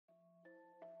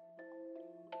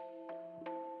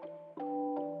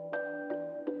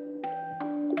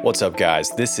What's up,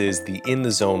 guys? This is the In the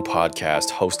Zone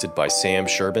podcast hosted by Sam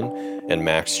Sherbin and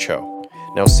Max Cho.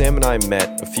 Now, Sam and I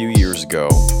met a few years ago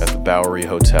at the Bowery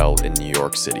Hotel in New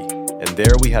York City, and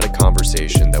there we had a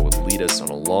conversation that would lead us on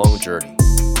a long journey.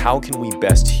 How can we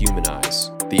best humanize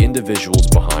the individuals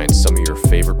behind some of your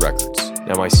favorite records?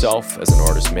 Now, myself as an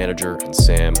artist manager and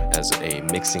Sam as a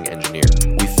mixing engineer,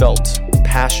 we felt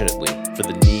passionately for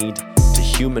the need to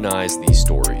humanize these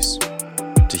stories.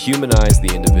 To humanize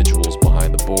the individuals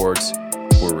behind the boards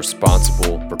who are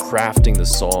responsible for crafting the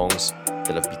songs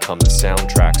that have become the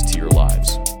soundtracks to your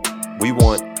lives. We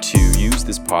want to use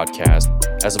this podcast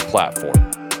as a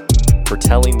platform for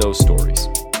telling those stories.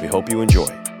 We hope you enjoy.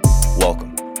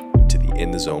 Welcome to the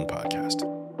In the Zone podcast.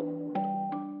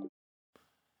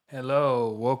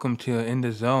 Hello, welcome to In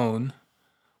the Zone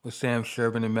with Sam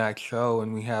Sherbin and Max Cho,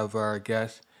 and we have our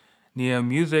guest Nia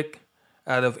Music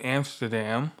out of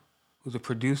Amsterdam, who's a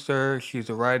producer, she's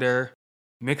a writer,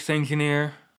 mix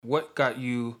engineer. What got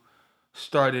you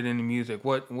started in the music?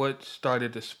 What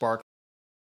started the spark?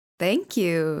 Thank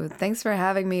you. Thanks for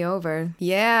having me over.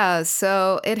 Yeah,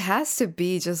 so it has to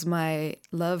be just my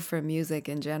love for music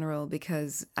in general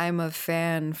because I'm a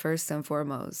fan first and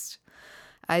foremost.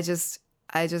 I just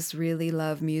really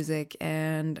love music,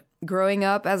 and growing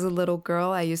up as a little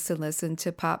girl, I used to listen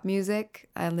to pop music.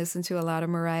 I listened to a lot of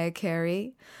Mariah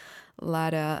Carey, a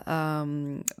lot of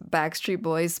Backstreet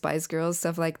Boys, Spice Girls,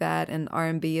 stuff like that, and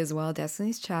R&B as well,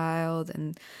 Destiny's Child,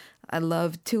 and I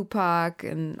love Tupac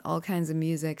and all kinds of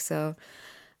music. So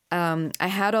I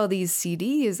had all these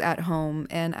CDs at home,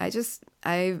 and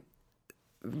I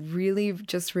really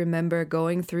just remember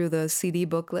going through the CD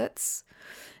booklets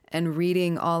and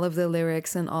reading all of the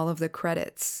lyrics and all of the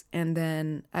credits. And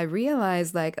then I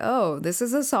realized oh, this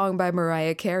is a song by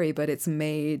Mariah Carey, but it's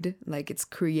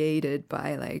created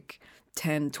by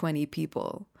 10, 20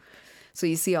 people. So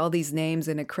you see all these names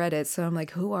in the credits. So I'm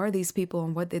like, who are these people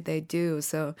and what did they do?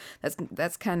 So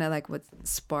that's kind of what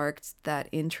sparked that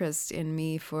interest in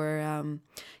me for,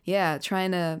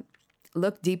 trying to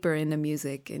look deeper into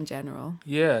music in general.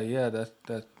 Yeah,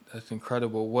 that's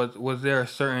incredible. Was there a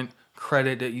certain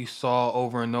credit that you saw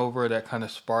over and over that kind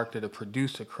of sparked it, a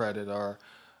producer credit or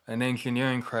an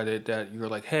engineering credit that you were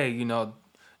like, hey,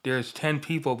 there's 10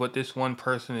 people, but this one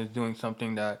person is doing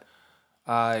something that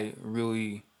I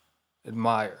really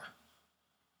admire?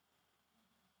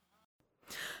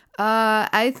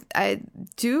 I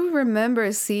do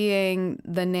remember seeing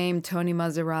the name Tony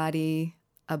Maserati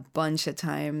a bunch of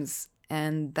times,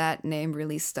 and that name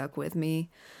really stuck with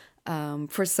me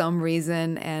for some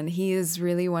reason, and he is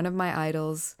really one of my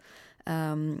idols.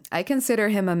 I consider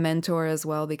him a mentor as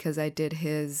well because I did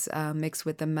his Mix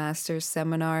with the Masters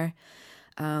seminar.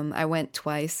 I went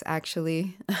twice,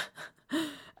 actually,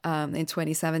 in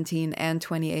 2017 and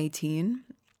 2018.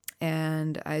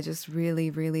 And I just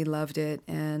really, really loved it.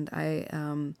 And I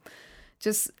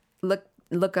just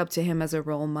look up to him as a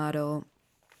role model.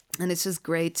 And it's just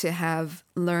great to have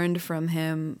learned from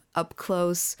him up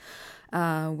close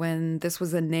when this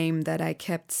was a name that I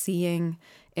kept seeing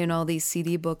in all these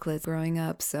CD booklets growing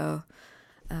up. So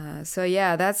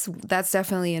yeah, that's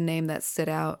definitely a name that stood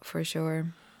out for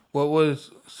sure. What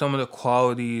was some of the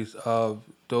qualities of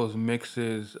those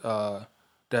mixes that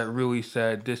really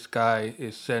said this guy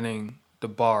is setting the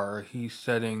bar, or he's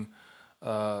setting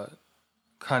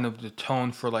kind of the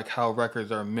tone for how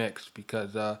records are mixed?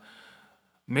 Because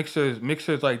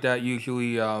mixers like that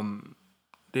usually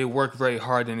they work very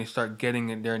hard and they start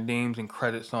getting their names and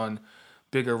credits on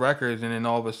bigger records, and then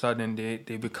all of a sudden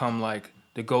they become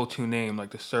the go-to name,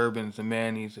 like the Serbins, the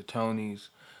Mannies, the Tonys.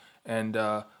 And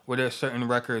where there's certain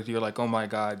records you're like, oh my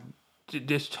God,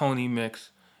 this Tony mix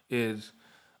is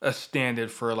a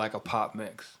standard for a pop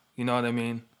mix. You know what I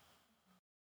mean?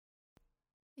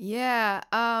 Yeah,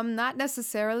 not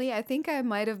necessarily. I think I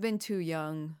might have been too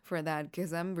young for that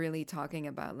because I'm really talking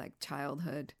about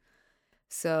childhood.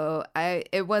 So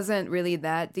it wasn't really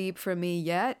that deep for me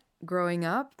yet growing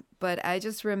up, but I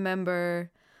just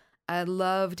remember I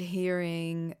loved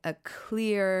hearing a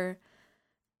clear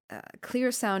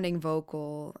sounding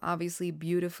vocal, obviously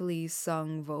beautifully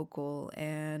sung vocal,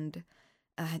 and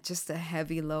just a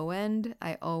heavy low end.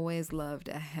 I always loved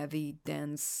a heavy,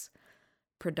 dense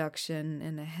production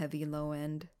and a heavy low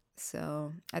end.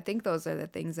 So I think those are the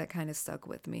things that kind of stuck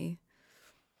with me.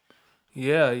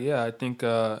 Yeah. I think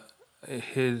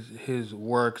his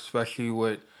work, especially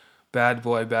with Bad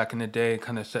Boy back in the day,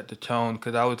 kind of set the tone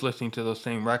because I was listening to those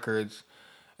same records.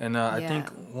 And I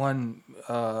think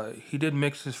he did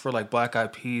mixes for Black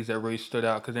Eyed Peas that really stood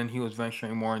out because then he was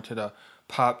venturing more into the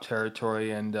pop territory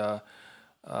and,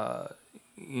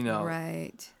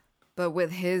 Right. But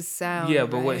with his sound, Yeah,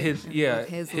 but what right? his And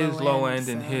with his low end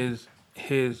and so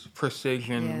his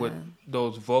precision with yeah.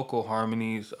 those vocal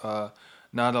harmonies,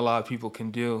 not a lot of people can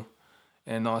do.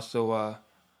 And also,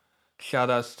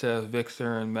 shout outs to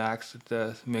Victor and Max at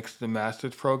the Mix the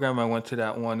Masters program. I went to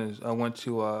that one. I went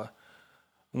to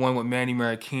one with Manny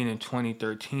Marroquin in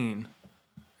 2013,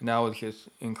 and that was just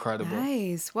incredible.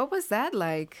 Nice. What was that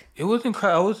like? It was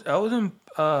incredible. I was in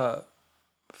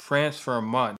France for a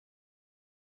month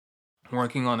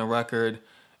working on a record,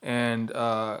 and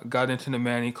got into the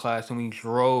Manny class, and we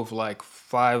drove like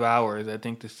 5 hours, I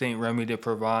think, to Saint Remy de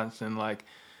Provence, and like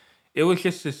it was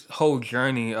just this whole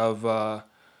journey of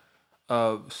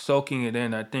soaking it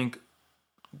in. I think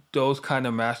those kind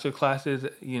of master classes,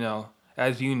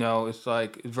 as you know, it's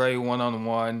like it's very one on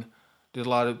one.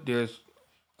 There's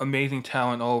amazing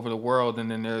talent all over the world,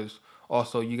 and then there's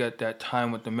also you get that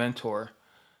time with the mentor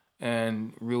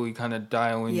and really kind of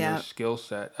dial in your Yeah. skill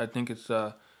set. I think it's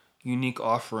a unique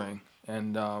offering,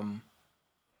 and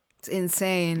It's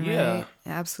insane, yeah, right?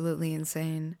 Absolutely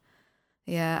insane.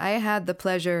 Yeah, I had the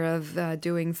pleasure of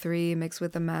doing 3 Mixed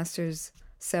with the Masters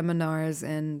seminars,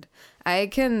 and I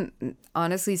can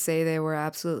honestly say they were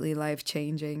absolutely life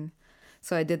changing.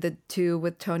 So I did the 2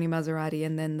 with Tony Maserati,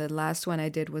 and then the last one I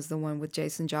did was the one with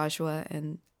Jason Joshua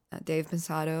and Dave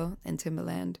Pensato and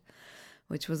Timbaland,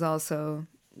 which was also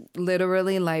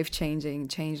literally life changing,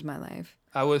 changed my life.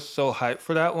 I was so hyped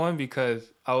for that one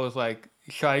because I was like,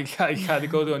 try to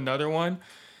go to another one.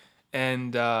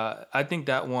 And I think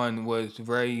that one was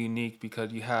very unique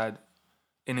because you had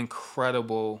an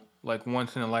incredible, like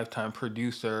once in a lifetime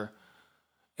producer,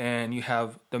 and you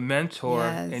have the mentor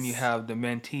and you Yes. have the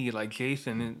mentee, like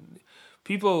Jason. And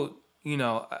people,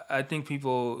 I think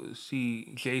people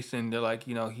see Jason, they're like,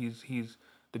 he's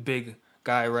the big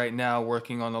guy right now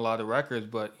working on a lot of records,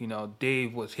 but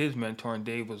Dave was his mentor, and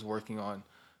Dave was working on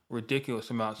ridiculous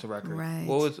amounts of records. What Right.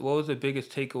 was what was the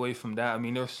biggest takeaway from that? I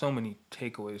mean, there were so many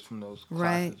takeaways from those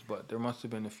Right. classes, but there must have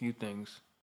been a few things.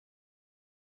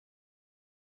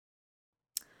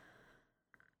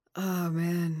 Oh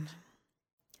man.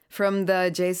 From the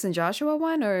Jason Joshua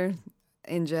one or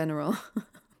in general?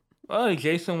 Oh, the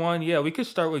Jason one, yeah, we could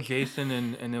start with Jason,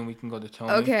 and then we can go to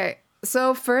Tony. Okay.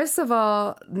 So first of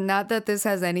all, not that this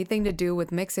has anything to do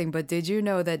with mixing, but did you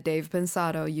know that Dave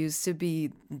Pensato used to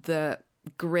be the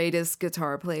greatest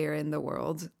guitar player in the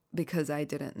world? Because I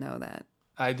didn't know that.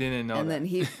 I didn't know And then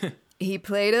he that. he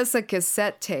played us a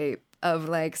cassette tape of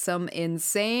like some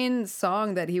insane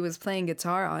song that he was playing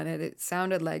guitar on it. It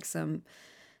sounded like some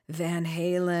Van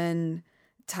Halen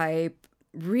type,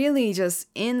 really just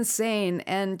insane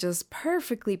and just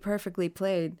perfectly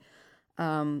played.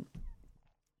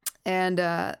 And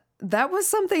that was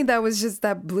something that was just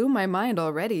that blew my mind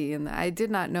already. And I did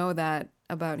not know that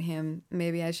about him.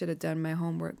 Maybe I should have done my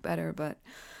homework better, but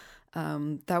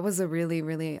that was a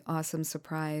really awesome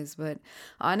surprise. But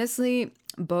honestly,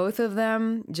 both of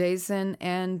them, Jason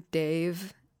and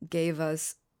Dave, gave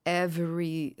us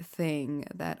everything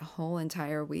that whole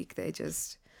entire week.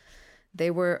 They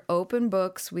were open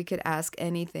books. We could ask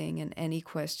anything and any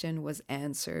question was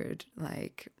answered.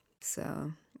 Like,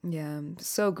 so yeah, I'm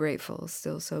so grateful,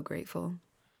 still so grateful.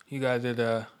 You guys did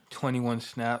 21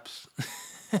 snaps.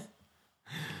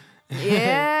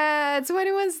 Yeah,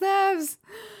 21 Snaps.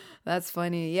 That's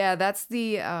funny. Yeah, that's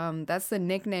the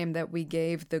nickname that we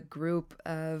gave the group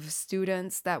of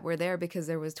students that were there because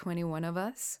there was 21 of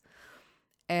us.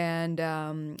 And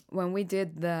when we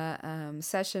did the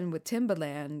session with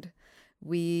Timbaland,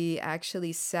 we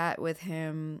actually sat with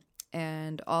him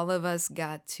and all of us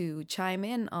got to chime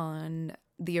in on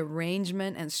the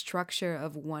arrangement and structure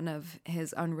of one of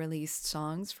his unreleased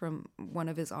songs from one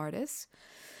of his artists.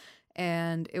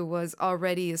 And it was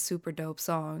already a super dope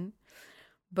song.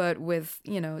 But with,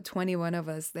 21 of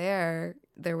us there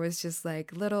was just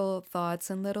like little thoughts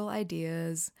and little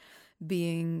ideas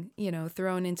being,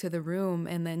 thrown into the room.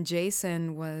 And then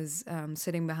Jason was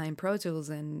sitting behind Pro Tools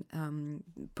and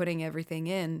putting everything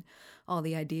in, all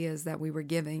the ideas that we were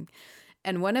giving.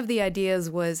 And one of the ideas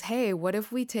was, hey, what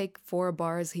if we take 4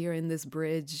 bars here in this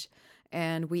bridge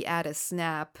and we add a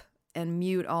snap and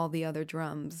mute all the other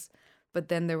drums? But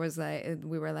then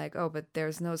we were like, oh, but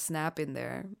there's no snap in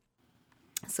there.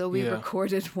 So we Yeah.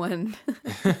 recorded one.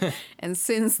 And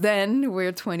since then,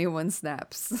 we're 21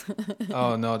 Snaps.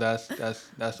 Oh no,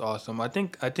 that's awesome. I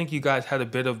think you guys had a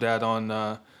bit of that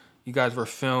on. You guys were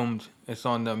filmed. It's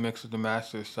on the Mix of the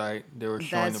Masters site. They were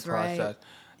showing That's the right. process.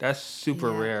 That's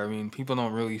super Yeah. rare. I mean, people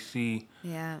don't really see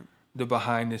Yeah. the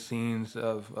behind the scenes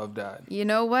of that. You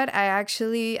know what? I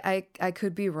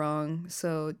could be wrong.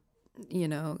 So,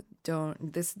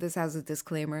 don't, this has a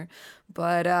disclaimer,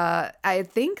 but I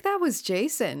think that was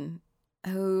Jason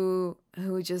who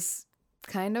just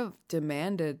kind of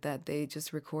demanded that they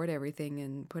just record everything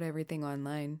and put everything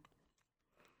online.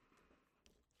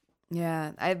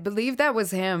 Yeah, I believe that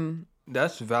was him.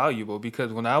 That's valuable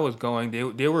because when I was going,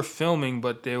 they were filming,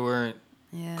 but they weren't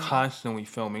Yeah, constantly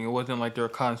filming. It wasn't like they were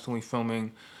constantly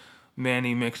filming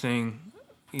Manny mixing.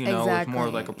 You know, it was more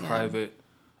like exactly. Yeah,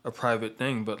 a private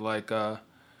thing. But like,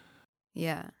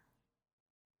 yeah.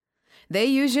 They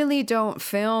usually don't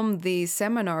film the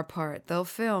seminar part. They'll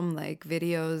film like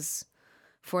videos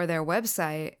for their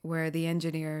website where the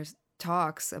engineer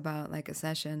talks about like a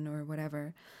session or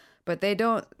whatever. But they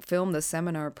don't film the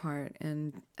seminar part.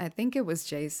 And I think it was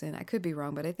Jason. I could be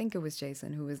wrong, but I think it was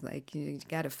Jason who was like, you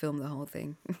got to film the whole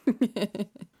thing.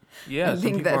 yeah, I some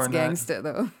think people that's are not. gangster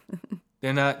though.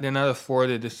 They're not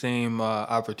afforded the same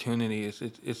opportunities.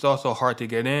 It's also hard to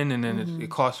get in, and then it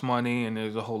costs money, and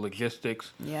there's a whole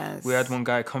logistics. We had Yes. one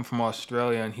guy come from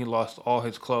Australia, and he lost all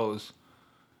his clothes.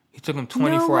 He took him No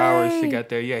 24 hours to way. get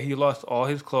there. Yeah, he lost all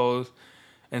his clothes,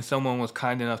 and someone was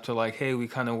kind enough to like, hey, we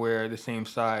kind of wear the same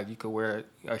size. You could wear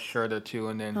a shirt or two,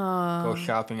 and then go Oh.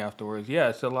 shopping afterwards. Yeah,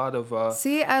 it's a lot of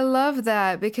See, I love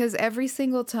that because every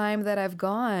single time that I've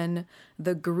gone,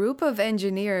 the group of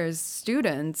engineers,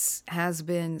 students, has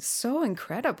been so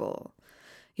incredible.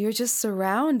 You're just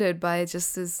surrounded by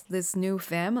just this new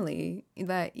family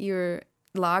that you're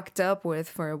locked up with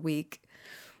for a week,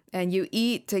 and you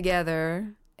eat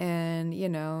together, and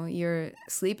you're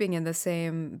sleeping in the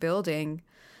same building.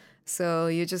 So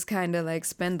you just kind of like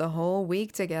spend the whole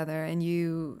week together, and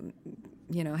you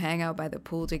hang out by the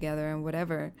pool together and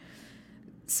whatever.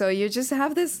 So you just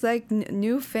have this like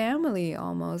new family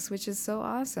almost, which is so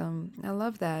awesome. I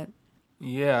love that.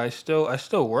 yeah. I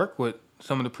still work with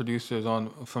some of the producers on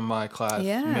from my class, mix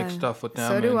Yeah, stuff with so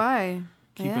them, do and I.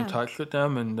 keep in Yeah, touch with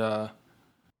them. And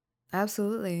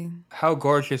absolutely. how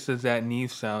gorgeous does that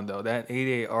Neve sound though? That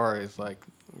 88R is like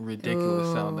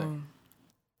ridiculous sounding. Ooh,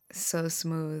 so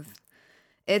smooth.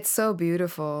 It's so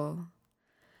beautiful.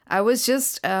 I was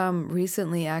just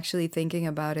recently actually thinking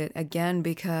about it again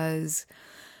because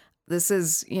this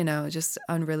is, just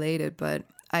unrelated, but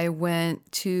I went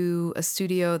to a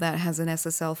studio that has an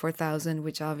SSL 4000,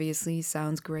 which obviously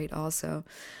sounds great also.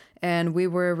 And we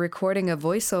were recording a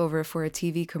voiceover for a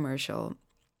TV commercial.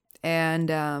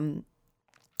 And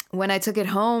when I took it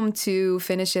home to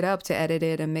finish it up, to edit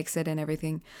it and mix it and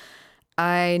everything,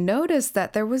 I noticed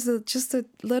that there was just a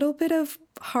little bit of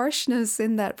harshness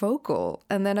in that vocal.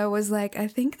 And then I was like, I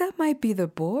think that might be the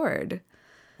board.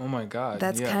 Oh my God,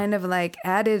 That's yeah. kind of like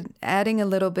adding a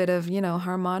little bit of,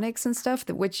 harmonics and stuff,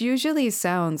 which usually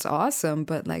sounds awesome,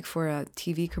 but like for a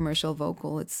TV commercial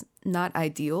vocal, it's not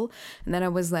ideal. And then I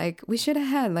was like, we should have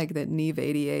had like the Neve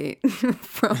 88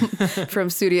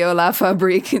 from Studio La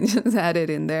Fabrique and just had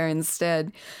it in there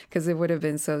instead, because it would have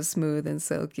been so smooth and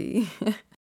silky.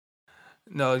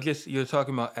 No, just you're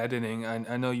talking about editing.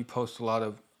 I know you post a lot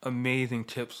of amazing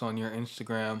tips on your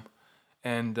Instagram,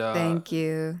 and Thank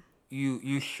you.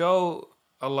 you show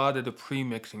a lot of the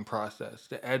pre-mixing process,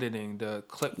 the editing, the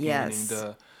clip panning,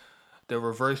 Yes. the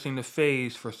reversing the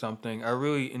phase for something. I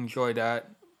really enjoy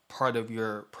that part of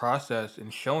your process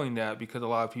and showing that because a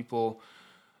lot of people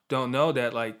don't know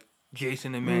that like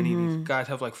Jason and Manny, these Mm-hmm. guys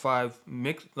have like five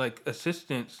mix like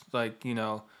assistants, like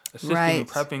assisting and Right.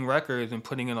 prepping records and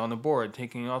putting it on the board,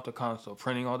 taking it off the console,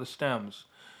 printing all the stems.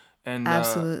 And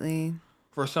Absolutely.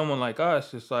 for someone like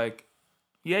us, it's like,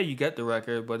 yeah, you get the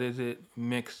record, but is it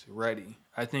mix ready?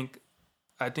 I think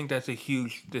that's a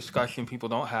huge discussion people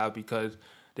don't have because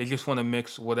they just want to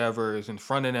mix whatever is in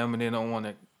front of them and they don't want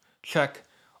to check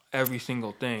every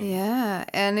single thing. Yeah,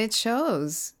 and it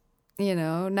shows.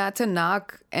 Not to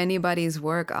knock anybody's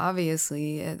work,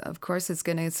 obviously. Of course, it's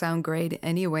going to sound great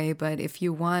anyway, but if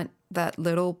you want that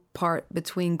little part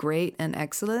between great and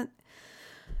excellent,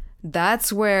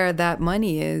 that's where that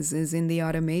money is in the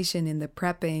automation, in the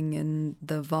prepping, and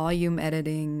the volume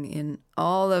editing, in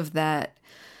all of that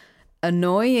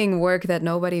annoying work that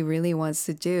nobody really wants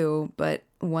to do. But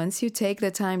once you take the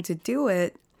time to do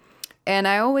it, and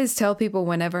I always tell people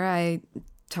whenever I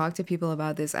talk to people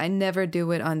about this, I never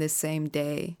do it on the same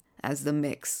day as the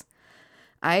mix.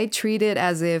 I treat it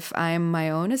as if I'm my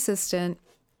own assistant.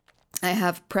 I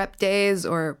have prep days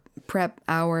or prep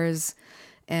hours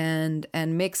and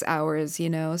mix hours,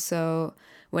 So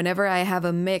whenever I have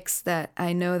a mix that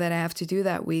I know that I have to do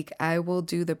that week, I will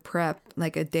do the prep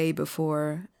like a day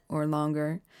before or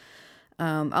longer.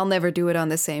 I'll never do it on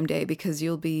the same day because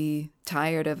you'll be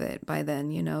tired of it by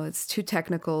then. It's too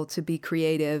technical to be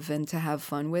creative and to have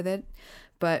fun with it.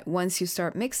 But once you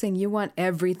start mixing, you want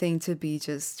everything to be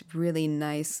just really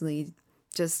nicely,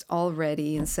 just all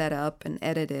ready and set up and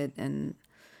edited and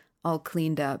all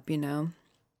cleaned up,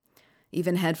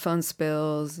 Even headphone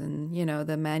spills and,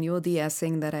 the manual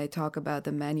de-essing that I talk about,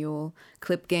 the manual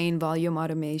clip gain, volume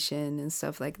automation and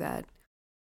stuff like that.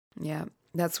 Yeah,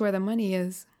 that's where the money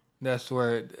is. That's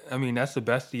that's the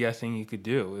best de-essing you could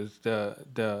do is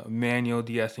the manual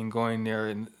de-essing, going there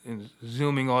and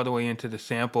zooming all the way into the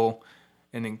sample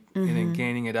and then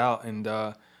gaining it out. And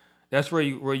that's where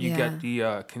you get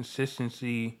the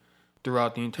consistency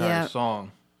throughout the entire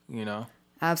song,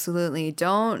 Absolutely.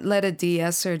 Don't let a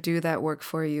de-esser do that work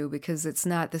for you, because it's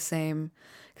not the same,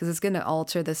 because it's going to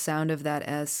alter the sound of that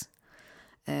S,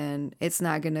 and it's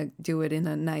not going to do it in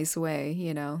a nice way,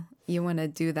 You want to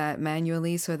do that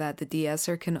manually so that the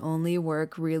de-esser can only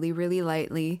work really, really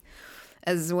lightly,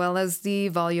 as well as the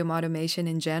volume automation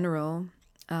in general,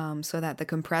 so that the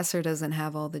compressor doesn't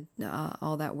have all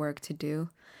that work to do.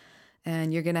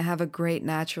 And you're going to have a great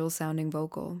natural sounding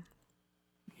vocal.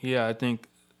 Yeah, I think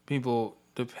people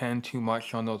depend too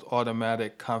much on those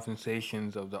automatic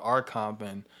compensations of the R comp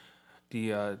and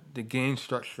the gain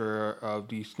structure of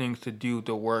these things to do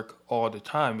the work all the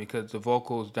time, because the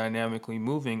vocal is dynamically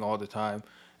moving all the time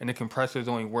and the compressor is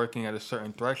only working at a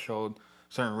certain threshold,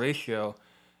 certain ratio,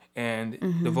 and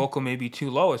the vocal may be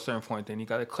too low at a certain point. Then you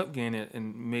got to clip gain it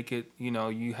and make it,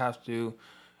 you have to,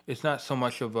 it's not so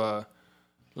much of a,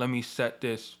 let me set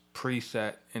this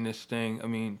preset in this thing. I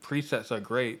mean, presets are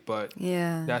great, but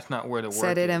that's not where the work is.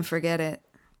 Set it and forget it.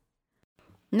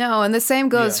 No, and the same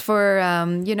goes for,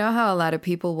 how a lot of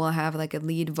people will have like a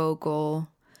lead vocal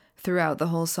throughout the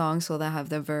whole song. So they'll have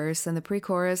the verse and the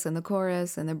pre-chorus and the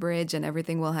chorus and the bridge, and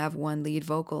everything will have one lead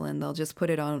vocal, and they'll just put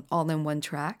it on all in one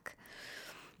track.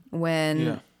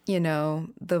 When,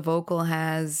 the vocal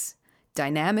has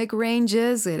dynamic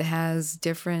ranges, it has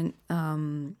different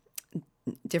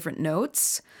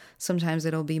notes. Sometimes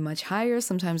it'll be much higher,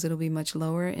 sometimes it'll be much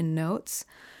lower in notes.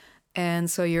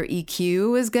 And so your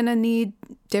EQ is going to need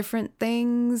different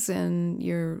things, and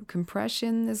your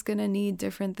compression is going to need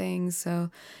different things. So,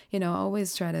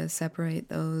 always try to separate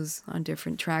those on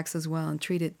different tracks as well and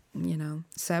treat it,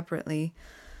 separately.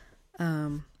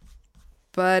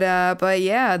 But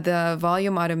yeah, the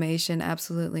volume automation,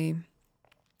 absolutely.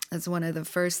 That's one of the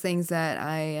first things that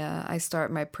I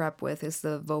start my prep with, is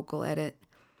the vocal edit,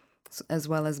 as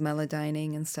well as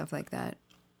melodyning and stuff like that.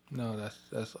 No,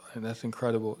 that's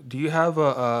incredible. Do you have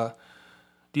a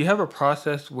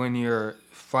process when you're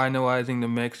finalizing the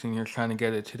mix and you're trying to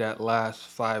get it to that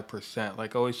last 5%?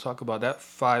 Like, I always talk about that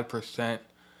 5%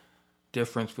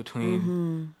 difference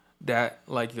between that,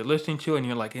 like, you're listening to and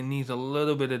you're like, it needs a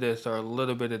little bit of this or a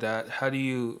little bit of that. How do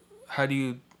you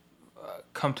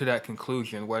come to that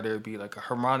conclusion, whether it be like a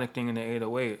harmonic thing in the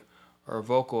 808 or a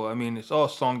vocal? I mean, it's all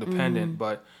song dependent,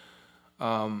 but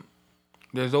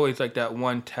there's always like that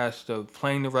one test of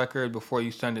playing the record before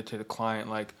you send it to the client.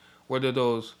 Like, what are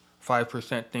those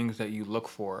 5% things that you look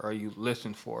for or you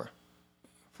listen for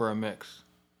a mix?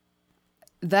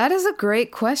 That is a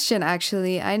great question,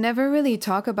 actually. I never really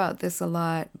talk about this a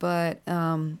lot, but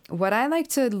what I like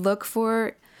to look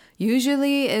for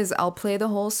usually is I'll play the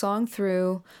whole song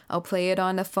through. I'll play it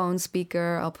on a phone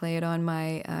speaker. I'll play it on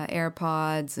my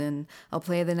AirPods, and I'll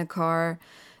play it in a car.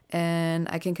 And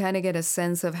I can kind of get a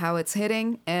sense of how it's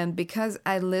hitting. And because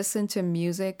I listen to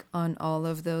music on all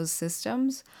of those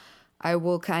systems, I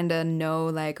will kind of know,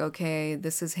 like, okay,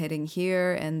 this is hitting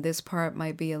here, and this part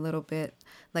might be a little bit,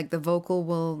 like, the vocal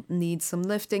will need some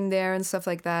lifting there and stuff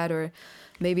like that. Or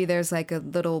maybe there's like a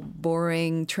little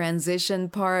boring transition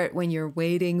part when you're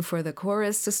waiting for the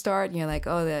chorus to start, and you're like,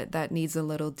 oh, that needs a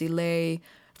little delay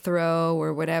throw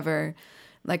or whatever.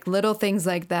 Like, little things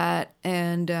like that.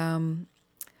 And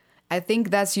I think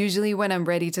that's usually when I'm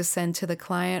ready to send to the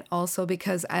client, also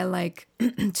because I like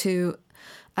to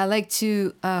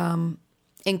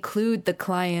include the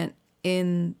client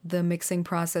in the mixing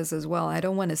process as well. I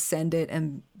don't want to send it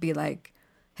and be like,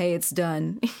 hey, it's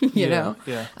done, you know?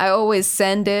 Yeah. I always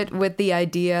send it with the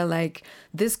idea, like,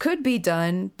 this could be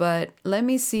done, but let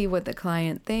me see what the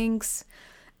client thinks,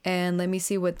 and let me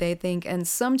see what they think. And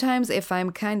sometimes if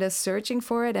I'm kind of searching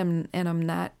for it and I'm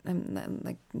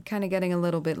like kind of getting a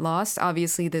little bit lost,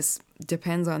 obviously this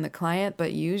depends on the client,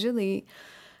 but usually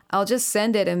I'll just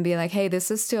send it and be like, hey,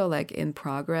 this is still like in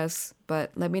progress,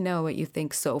 but let me know what you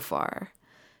think so far.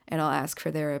 And I'll ask for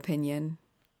their opinion.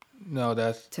 No,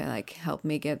 that's to like help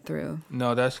me get through.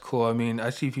 No, that's cool. I mean,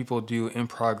 I see people do in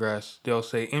progress. They'll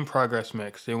say in progress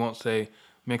mix. They won't say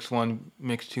mix one,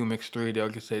 mix two, mix three. They'll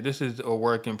just say this is a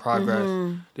work in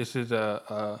progress. This is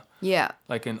a Yeah.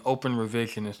 like an open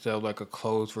revision instead of like a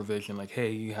closed revision. Like,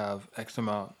 hey, you have X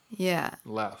amount Yeah.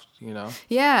 left. You know.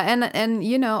 Yeah, and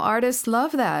you know, artists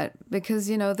love that because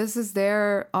you know, this is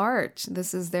their art.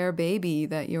 This is their baby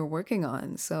that you're working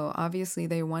on. So obviously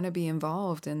they want to be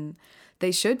involved and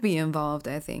they should be involved,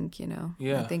 I think, you know. I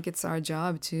Yeah. think it's our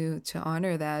job to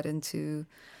honor that and to,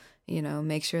 you know,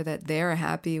 make sure that they're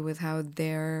happy with how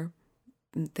their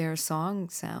song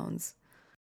sounds.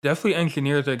 Definitely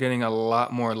engineers are getting a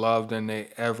lot more love than they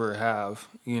ever have,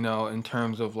 you know, in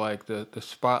terms of like the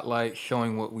spotlight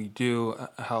showing what we do,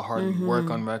 how hard we work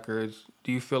on records.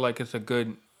 Do you feel like it's a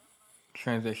good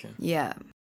transition? Yeah.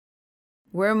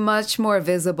 We're much more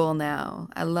visible now.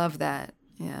 I love that.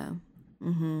 Yeah.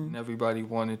 And everybody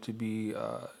wanted to be,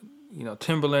 you know,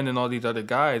 Timberland and all these other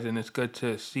guys. And it's good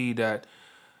to see that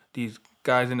these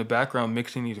guys in the background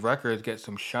mixing these records get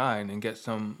some shine and get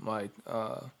some like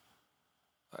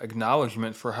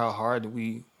acknowledgement for how hard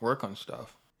we work on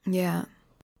stuff. Yeah.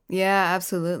 Yeah,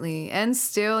 absolutely. And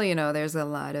still, you know, there's a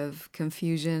lot of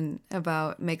confusion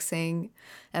about mixing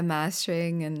and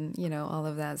mastering and, you know, all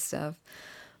of that stuff.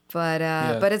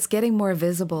 Yeah. But it's getting more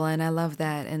visible and I love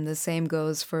that. And the same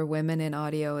goes for women in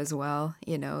audio as well.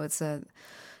 You know, it's a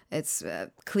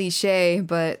cliche,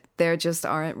 but there just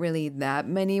aren't really that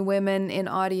many women in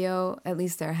audio. At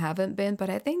least there haven't been, but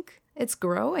I think it's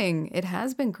growing. It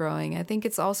has been growing. I think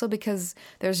it's also because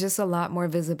there's just a lot more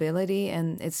visibility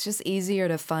and it's just easier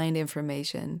to find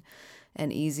information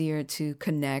and easier to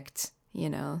connect, you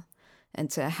know, and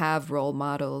to have role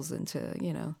models and to,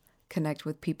 you know, connect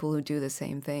with people who do the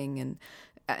same thing. And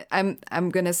I'm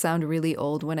gonna sound really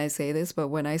old when I say this, but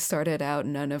when I started out,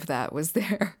 none of that was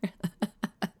there.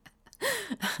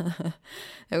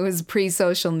 It was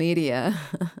pre-social media.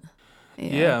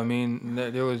 Yeah, I mean,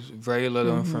 there was very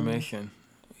little information.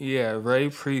 Yeah, very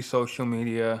pre-social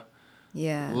media.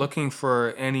 Yeah. Looking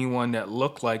for anyone that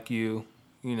looked like you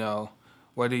know,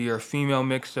 whether you're a female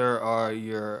mixer or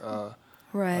you're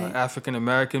Right. African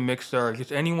American mixer or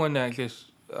just anyone that just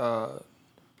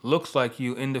looks like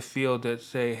you in the field that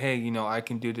say, hey, you know, I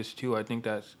can do this too. I think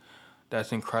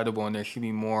that's incredible, and there should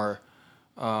be more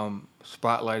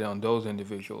spotlight on those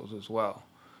individuals as well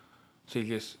to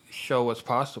just show what's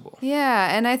possible.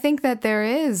 Yeah, and I think that there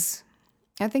is.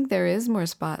 I think there is more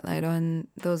spotlight on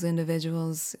those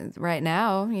individuals right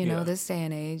now, you know, Yeah. this day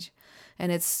and age.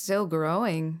 And it's still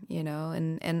growing, you know,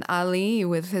 and Ali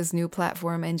with his new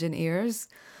platform Engineers,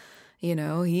 you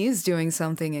know, he's doing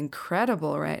something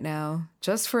incredible right now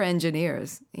just for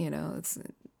engineers, you know, it's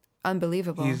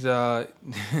unbelievable. He's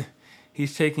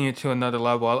he's taking it to another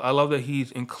level. I love that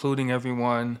he's including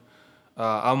everyone.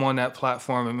 I'm on that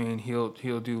platform. I mean, he'll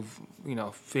do, you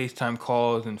know, FaceTime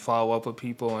calls and follow up with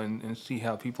people and see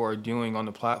how people are doing on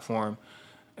the platform,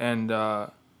 and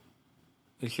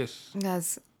it's just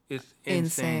That's it's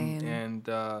insane. insane. And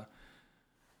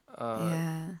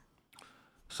Yeah.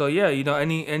 so yeah, you know,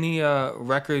 any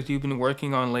records you've been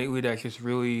working on lately that just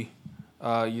really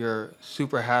you're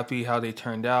super happy how they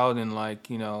turned out, and like,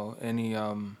 you know, any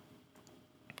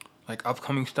like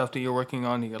upcoming stuff that you're working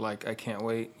on that you're like, I can't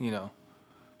wait, you know,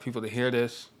 people to hear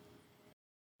this.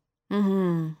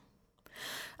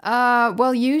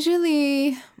 Well,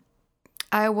 usually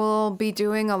I will be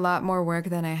doing a lot more work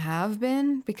than I have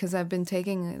been because I've been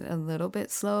taking it a little bit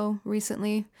slow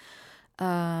recently.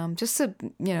 Just to,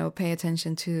 you know, pay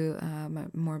attention to my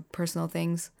more personal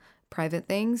things, private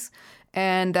things.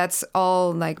 And that's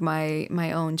all like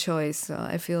my own choice. So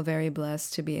I feel very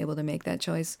blessed to be able to make that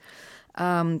choice.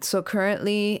 So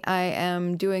currently I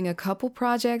am doing a couple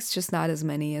projects, just not as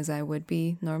many as I would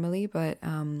be normally, but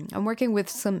I'm working with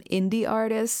some indie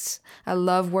artists. I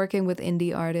love working with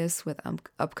indie artists, with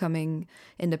upcoming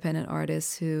independent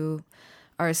artists who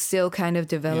are still kind of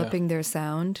developing their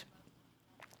sound.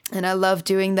 And I love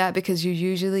doing that because you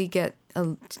usually get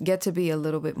to be a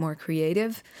little bit more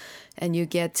creative and you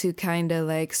get to kind of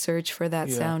like search for that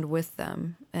sound with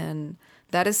them. And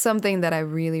that is something that I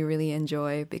really, really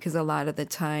enjoy because a lot of the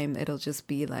time it'll just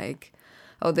be like,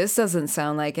 oh, this doesn't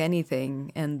sound like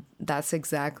anything. And that's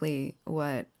exactly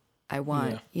what I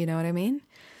want. Yeah. You know what I mean?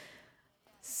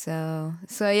 So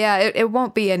yeah, it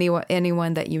won't be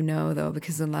anyone that you know, though,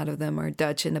 because a lot of them are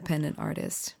Dutch independent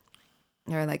artists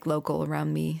or like local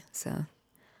around me. So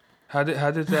How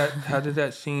did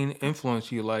that scene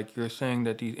influence you? Like, you're saying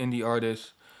that these indie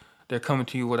artists, they're coming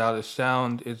to you without a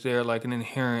sound. Is there like an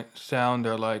inherent sound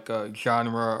or like a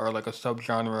genre or like a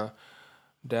subgenre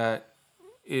that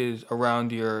is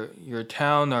around your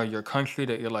town or your country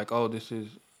that you're like, oh, this is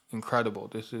incredible.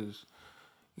 This is,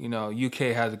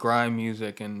 UK has grime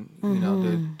music, and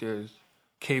there's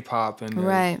K-pop,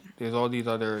 and there's all these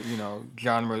other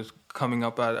genres coming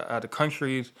up out of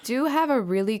countries. Do have a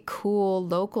really cool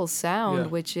local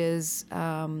sound, which is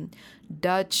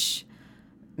Dutch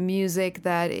music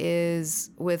that is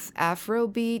with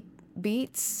Afrobeat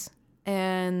beats,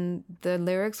 and the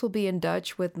lyrics will be in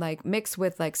Dutch with mixed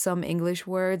with some English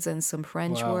words and some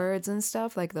French words and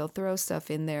stuff. Like they'll throw stuff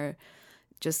in there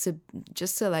just to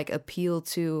appeal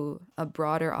to a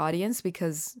broader audience,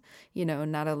 because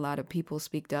not a lot of people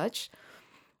speak Dutch.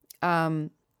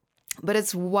 But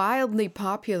it's wildly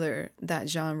popular, that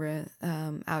genre,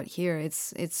 out here.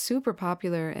 It's super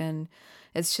popular, and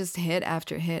it's just hit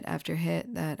after hit after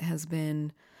hit that has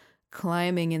been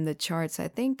climbing in the charts.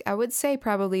 I would say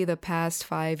probably the past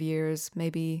 5 years,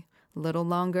 maybe a little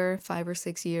longer, 5 or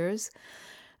 6 years.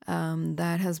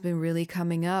 That has been really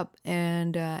coming up,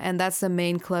 and that's the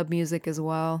main club music as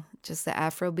well. Just the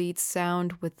Afrobeat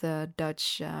sound with the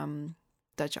Dutch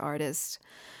artist,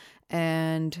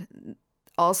 and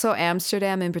also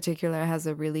Amsterdam in particular has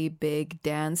a really big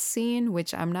dance scene,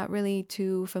 which I'm not really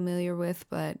too familiar with,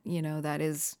 but that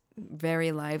is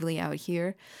very lively out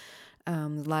here. A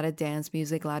lot of dance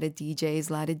music, a lot of DJs,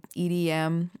 a lot of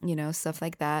EDM, stuff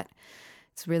like that.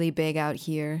 It's really big out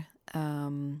here.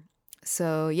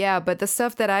 So yeah, but the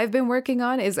stuff that I've been working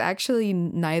on is actually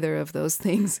neither of those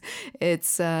things.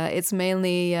 It's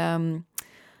mainly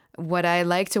what I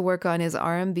like to work on is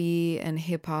R&B and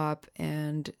hip hop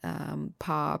and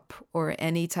pop, or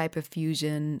any type of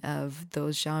fusion of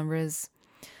those genres.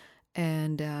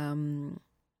 And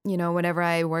whenever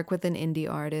I work with an indie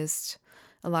artist,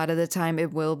 a lot of the time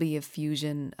it will be a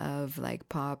fusion of like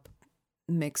pop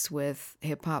mixed with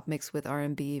hip hop, mixed with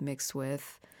R&B, mixed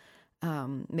with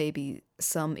maybe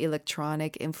some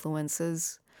electronic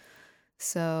influences.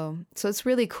 So it's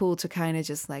really cool to kind of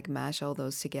just like mash all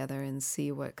those together and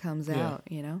see what comes out,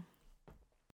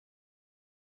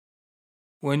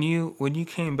 When you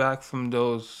came back from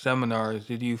those seminars,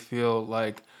 did you feel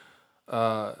like,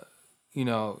 your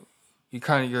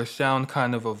sound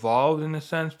kind of evolved in a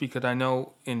sense? Because I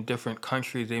know in different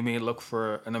countries they may look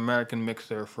for an American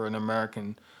mixer for an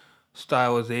American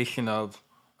stylization of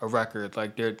a record.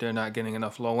 Like they're not getting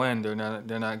enough low end. They're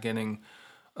not getting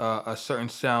a certain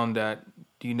sound that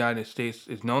the United States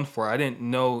is known for. I didn't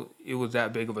know it was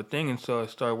that big of a thing, and so I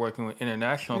started working with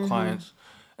international clients,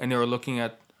 and they were looking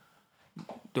at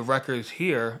the records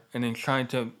here and then trying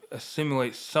to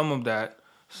assimilate some of that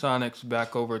sonics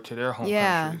back over to their home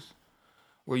countries.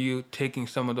 Were you taking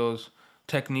some of those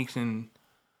techniques and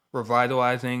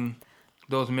revitalizing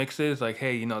those mixes? Like,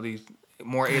 hey, these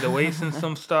more 808s and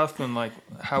some stuff, and like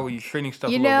how are you treating stuff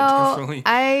a little bit differently?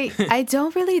 I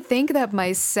don't really think that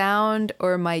my sound,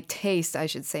 or my taste, I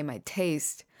should say my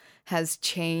taste, has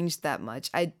changed that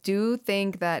much. I do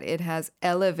think that it has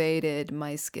elevated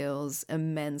my skills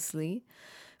immensely,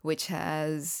 which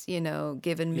has,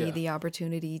 given me the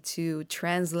opportunity to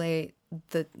translate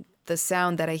the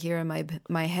sound that I hear in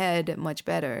my head much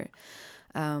better.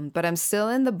 But I'm still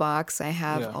in the box. I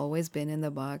have always been in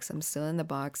the box. I'm still in the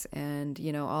box. And,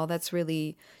 all that's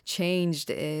really changed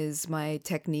is my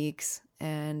techniques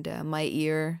and my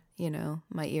ear.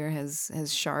 My ear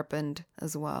has sharpened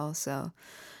as well. So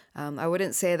I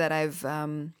wouldn't say that I've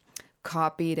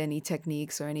copied any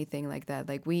techniques or anything like that.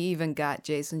 Like we even got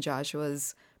Jason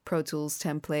Joshua's Pro Tools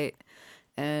template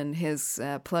and his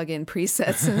plug-in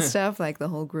presets and stuff. Like the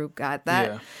whole group got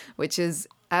that, which is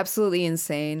absolutely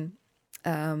insane.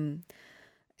 And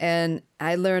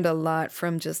I learned a lot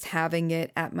from just having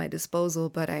it at my disposal,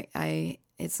 but I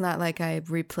it's not like I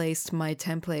replaced my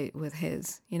template with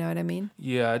his, you know what I mean?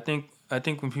 Yeah, I think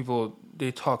when people,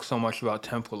 they talk so much about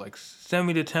template, like send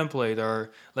me the template, or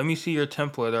let me see your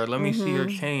template, or let me see your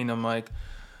chain. I'm like,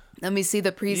 let me see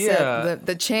the preset,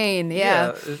 the chain.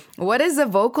 Yeah. What is a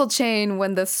vocal chain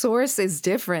when the source is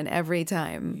different every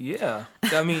time? Yeah.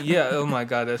 I mean, oh my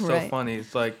God, that's so funny.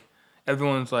 It's like,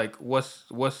 everyone's like, what's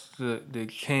the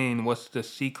chain? What's the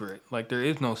secret? Like, there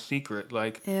is no secret.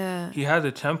 Like, he has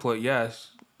a template.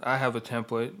 Yes, I have a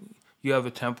template. You have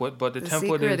a template, but the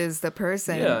template secret is the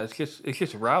person. Yeah, it's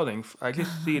just routing. I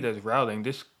just see it as routing.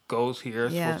 This goes here.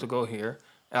 It's supposed to go here.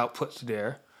 Outputs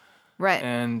there. Right.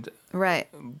 And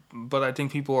but I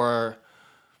think they're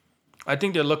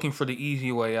looking for the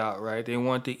easy way out, right? They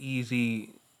want the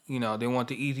easy. They want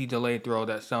the easy delayed throw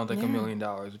that sounds like $1 million,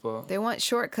 but they want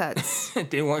shortcuts.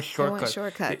 They want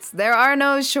shortcuts. There are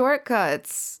no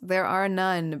shortcuts. There are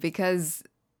none, because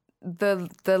the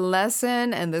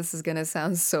lesson, and this is gonna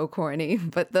sound so corny,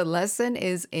 but the lesson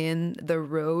is in the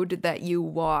road that you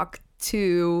walk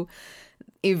to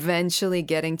eventually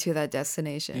getting to that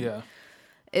destination. Yeah.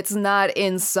 It's not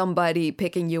in somebody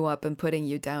picking you up and putting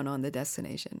you down on the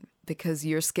destination, because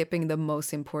you're skipping the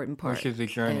most important part. Which is the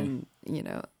journey.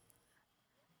 And,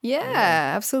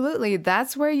 yeah, absolutely.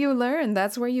 That's where you learn.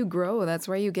 That's where you grow. That's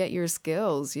where you get your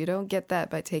skills. You don't get that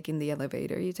by taking the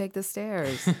elevator. You take the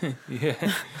stairs. Yeah.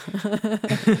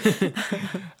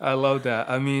 I love that.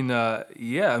 I mean,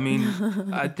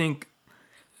 I think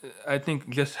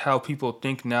just how people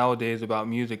think nowadays about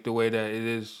music, the way that it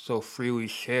is so freely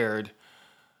shared,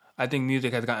 I think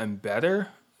music has gotten better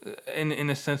in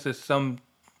a sense that some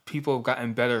people have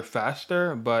gotten better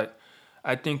faster, but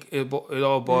I think it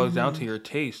all boils down to your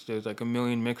taste. There's like a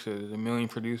million mixers, a million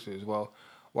producers. Well,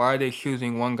 why are they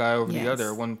choosing one guy over the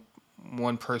other,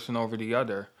 one person over the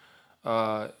other?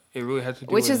 It really has to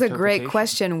do Which with is a great interpretation.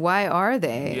 question. Why are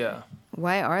they? Yeah.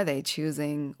 Why are they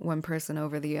choosing one person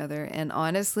over the other? And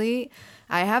honestly,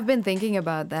 I have been thinking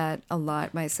about that a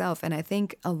lot myself. And I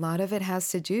think a lot of it has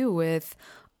to do with,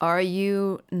 are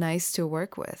you nice to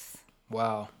work with?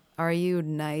 Wow. Are you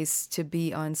nice to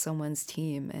be on someone's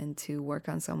team and to work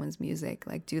on someone's music?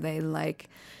 Like, do they like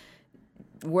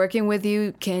working with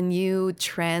you? Can you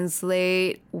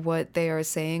translate what they are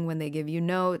saying when they give you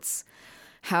notes?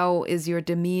 How is your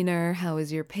demeanor? How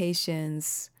is your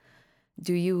patience?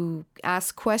 Do you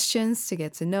ask questions to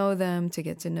get to know them, to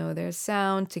get to know their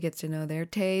sound, to get to know their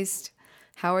taste?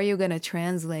 How are you going to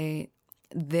translate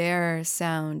their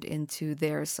sound into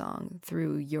their song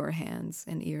through your hands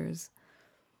and ears?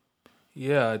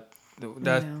 Yeah,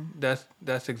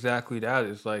 that's exactly that.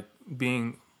 It's like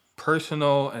being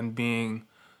personal and being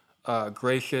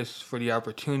gracious for the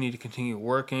opportunity to continue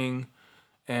working,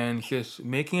 and just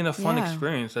making it a fun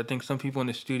experience. I think some people in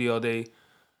the studio, they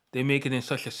make it in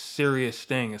such a serious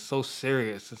thing. It's so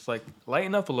serious. It's like,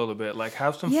 lighten up a little bit, like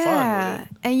have some fun with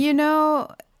it. And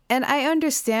and I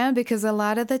understand, because a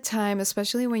lot of the time,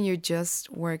 especially when you're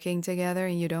just working together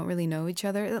and you don't really know each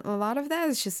other, a lot of that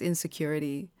is just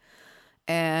insecurity.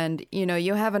 And,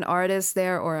 you have an artist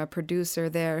there or a producer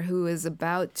there who is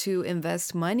about to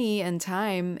invest money and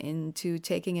time into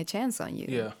taking a chance on you.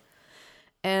 Yeah.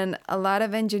 And a lot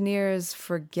of engineers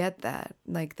forget that.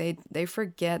 Like they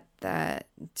forget that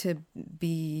to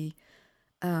be,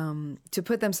 to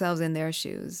put themselves in their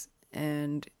shoes.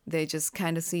 And they just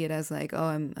kind of see it as like, oh,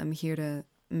 I'm here to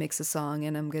mix a song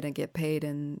and I'm going to get paid,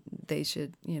 and they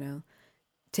should,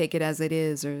 take it as it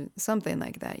is, or something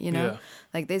like that, Yeah.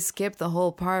 Like they skip the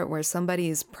whole part where somebody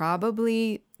is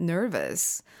probably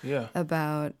nervous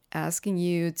about asking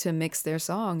you to mix their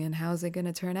song, and how's it going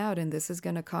to turn out, and this is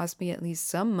going to cost me at least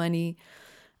some money,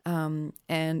 and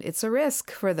it's a risk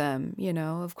for them.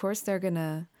 Of course they're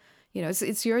gonna,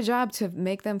 it's your job to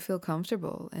make them feel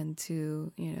comfortable and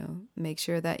to make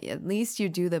sure that at least you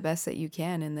do the best that you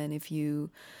can. And then if you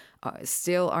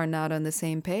still are not on the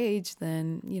same page,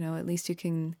 then at least you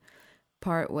can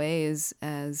part ways,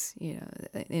 as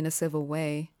in a civil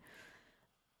way.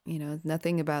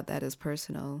 Nothing about that is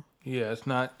personal. Yeah, it's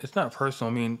not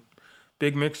personal. I mean,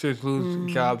 big mixers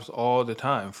lose jobs all the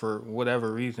time for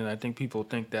whatever reason. I think people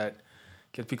think that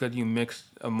just because you mix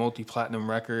a multi-platinum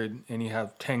record and you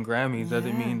have 10 Grammys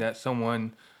doesn't mean that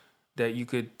that you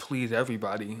could please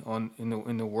everybody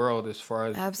in the world as far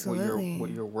as what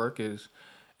your work is.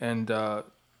 And I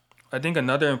think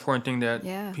another important thing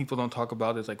that people don't talk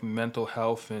about is like mental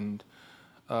health and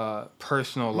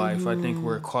personal life. I think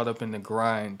we're caught up in the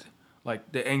grind,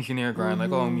 like the engineer grind.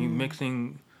 Like, oh, I'm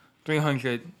mixing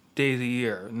 300 days a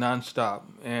year nonstop,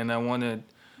 and I want to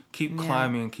keep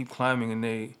climbing, and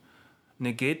they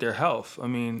negate their health. I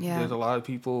mean, there's a lot of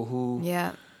people who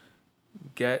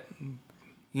get,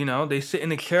 they sit in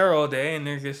the chair all day and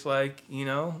they're just like,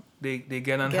 they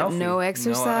get unhealthy. Get no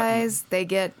exercise. They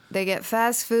get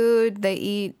fast food. They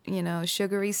eat,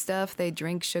 sugary stuff. They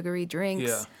drink sugary drinks.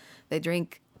 Yeah. They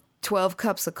drink 12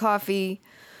 cups of coffee,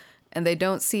 and they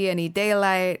don't see any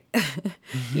daylight.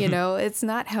 It's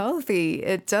not healthy.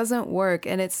 It doesn't work.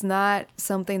 And it's not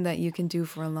something that you can do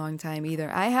for a long time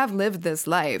either. I have lived this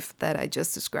life that I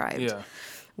just described. Yeah.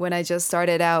 When I just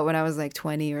started out, when I was like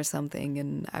 20 or something,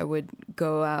 and I would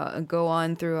go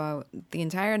on throughout the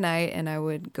entire night, and I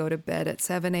would go to bed at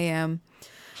 7 a.m.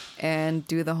 and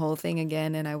do the whole thing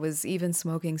again. And I was even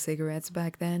smoking cigarettes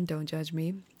back then. Don't judge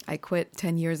me. I quit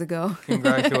 10 years ago.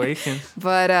 Congratulations.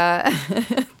 But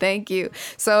thank you.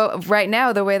 So right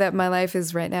now, the way that my life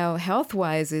is right now,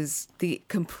 health-wise, is the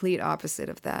complete opposite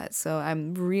of that. So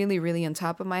I'm really, really on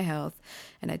top of my health.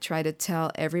 And I try to tell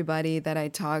everybody that I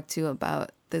talk to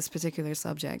about this particular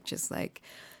subject, just like,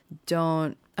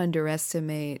 don't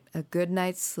underestimate a good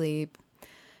night's sleep,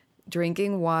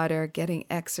 drinking water, getting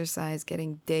exercise,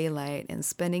 getting daylight, and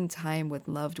spending time with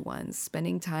loved ones,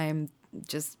 spending time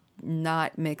just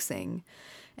not mixing.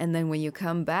 And then when you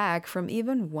come back from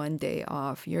even one day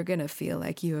off, you're going to feel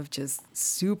like you have just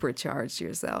supercharged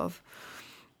yourself.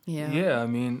 Yeah. Yeah, I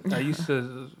mean, I used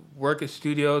to work at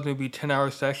studios, maybe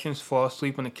 10-hour sessions, fall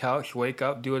asleep on the couch, wake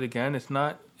up, do it again. It's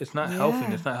not healthy. And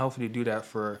Yeah. it's not healthy to do that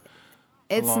for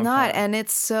a It's long not, time. and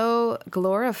it's so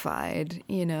glorified,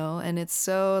 and it's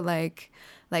so like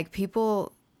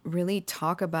people really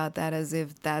talk about that as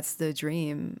if that's the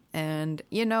dream. And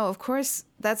of course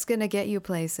that's going to get you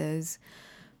places,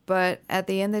 but at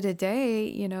the end of the day,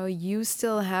 you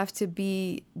still have to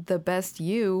be the best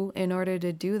you in order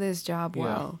to do this job Yeah.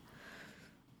 well.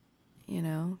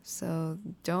 So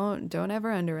don't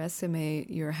ever underestimate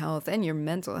your health and your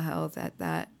mental health at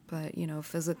that. But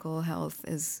physical health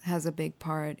has a big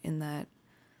part in that,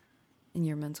 in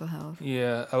your mental health.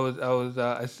 Yeah,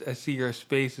 I see your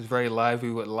space is very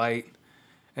lively with light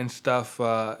and stuff.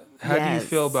 How do you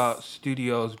feel about Yes.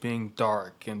 studios being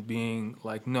dark and being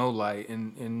like no light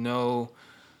and no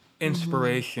Hmm.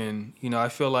 inspiration? I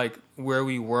feel like where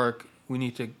we work, we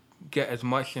need to get as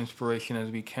much inspiration as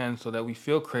we can so that we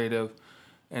feel creative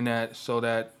and that so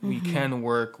that we Hmm. can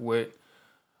work with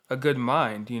a good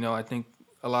mind. I think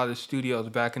a lot of studios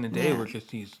back in the day Yeah. were just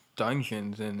these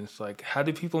dungeons, and it's like, how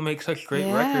do people make such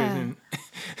great records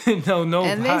Yeah. and no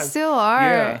And they vibe? still are.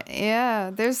 Yeah, Yeah.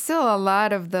 There's still a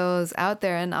lot of those out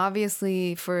there, and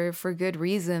obviously for good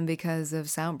reason, because of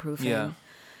yeah, soundproofing,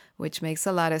 which makes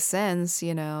a lot of sense.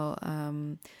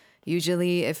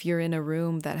 Usually, if you're in a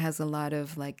room that has a lot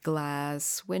of like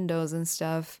glass windows and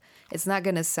stuff, it's not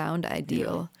going to sound yeah,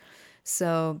 ideal.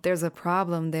 So there's a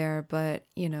problem there, but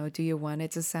do you want it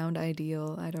to sound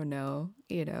ideal? I don't know.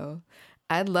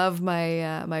 I love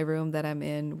my room that I'm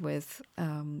in with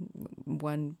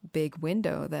one big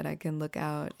window that I can look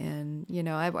out, and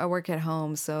I work at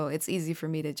home, so it's easy for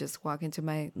me to just walk into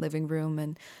my living room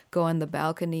and go on the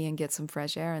balcony and get some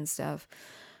fresh air and stuff.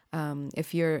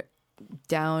 If you're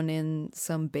down in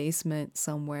some basement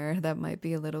somewhere, that might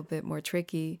be a little bit more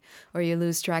tricky, or you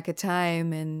lose track of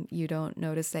time and you don't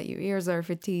notice that your ears are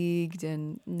fatigued,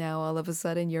 and now all of a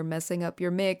sudden you're messing up your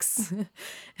mix.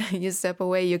 You step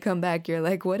away, you come back, you're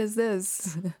like, what is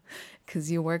this?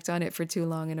 Because you worked on it for too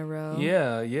long in a row.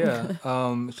 yeah, yeah.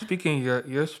 Speaking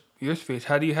of your space,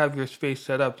 how do you have your space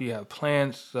set up? Do you have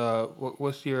plants?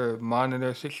 What's your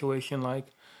monitor situation like?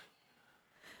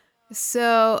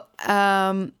 So,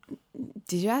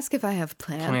 did you ask if I have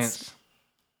plants? Plants.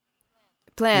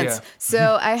 Plants. Yeah,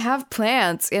 So I have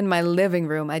plants in my living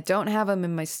room. I don't have them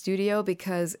in my studio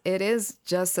because it is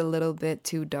just a little bit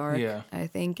too dark, yeah, I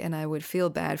think, and I would feel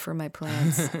bad for my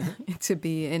plants to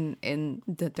be in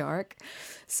the dark.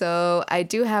 So I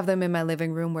do have them in my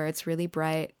living room where it's really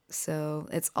bright. So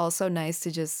it's also nice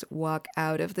to just walk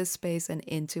out of this space and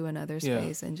into another yeah,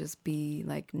 space and just be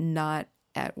like not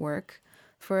at work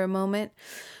for a moment.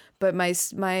 But my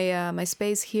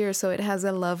space here, so it has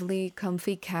a lovely,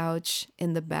 comfy couch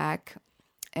in the back,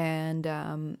 and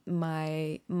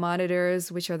my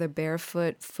monitors, which are the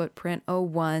Barefoot Footprint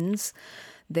O1s,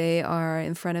 they are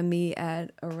in front of me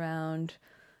at around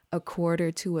a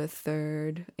quarter to a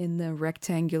third in the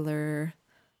rectangular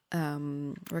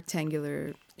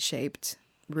shaped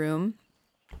room.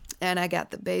 And I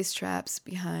got the bass traps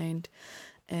behind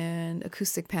and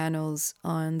acoustic panels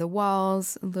on the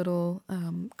walls, a little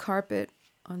carpet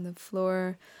on the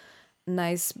floor,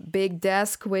 nice big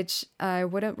desk, which I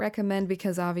wouldn't recommend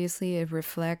because obviously it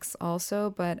reflects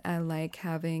also, but I like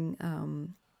having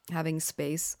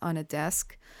space on a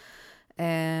desk.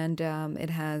 And it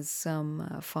has some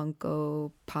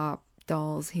Funko Pop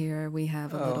dolls here. We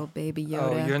have a Oh, little baby oh,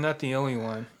 Yoda. you're not the only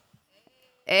one.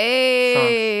 Trunks.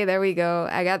 Hey, there we go.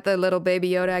 I got the little baby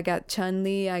Yoda. I got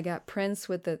Chun-Li. I got Prince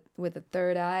with the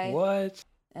third eye, What?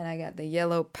 and I got the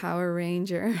yellow Power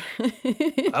Ranger.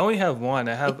 I only have one.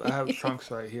 I have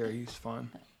Trunks right here. He's fun.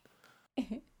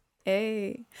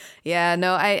 Hey, yeah.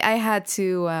 No, I had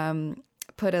to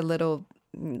put a little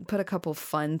put a couple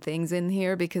fun things in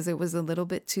here because it was a little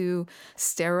bit too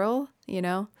sterile.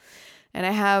 And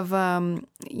I have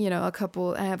a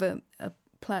couple. I have a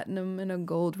platinum and a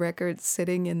gold record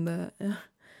sitting in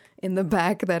the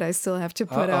back that I still have to Uh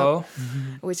put up, oh.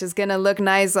 which is gonna look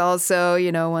nice also.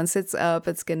 Once it's up,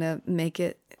 it's gonna make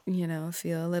it,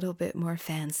 feel a little bit more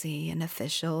fancy and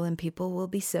official, and people will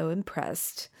be so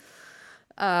impressed.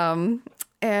 Um,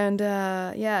 and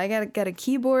yeah, I got a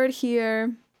keyboard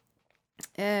here,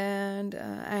 and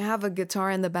I have a guitar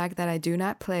in the back that I do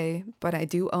not play, but I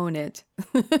do own it.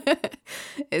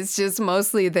 It's just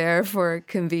mostly there for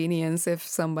convenience if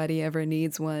somebody ever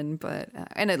needs one, but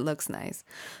and it looks nice,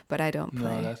 but I don't No,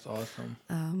 play. that's awesome.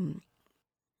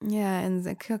 Yeah, and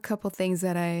a couple things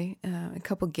that a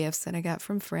couple gifts that I got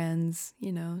from friends,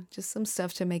 just some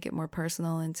stuff to make it more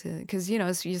personal and because,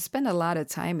 so you spend a lot of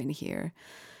time in here.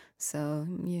 So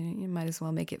you might as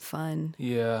well make it fun.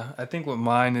 Yeah, I think what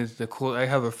mine is the cool. I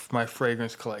have my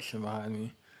fragrance collection behind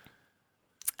me.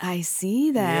 I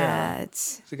see Yeah, that.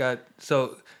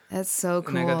 so That's so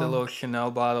and I got the cool. little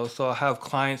Chanel bottle. So I'll have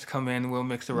clients come in, we'll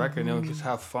mix a record, and they'll just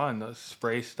have fun. They'll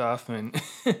spray stuff and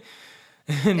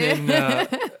and then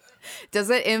Does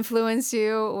it influence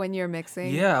you when you're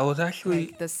mixing? yeah,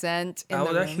 Like the scent I in the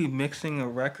was actually room? mixing a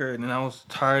record, and I was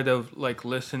tired of like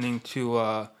listening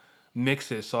to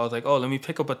mixes. So I was like, oh, let me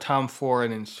pick up a Tom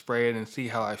Ford and spray it and see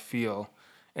how I feel,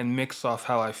 and mix off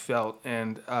how I felt.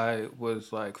 And I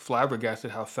was like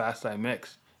flabbergasted how fast I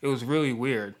mixed. It was really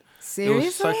weird. It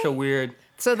was such a Seriously? weird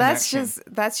So connection.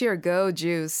 that's your go The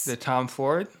juice. Tom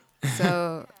Ford.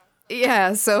 So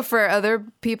yeah, so for other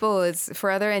people,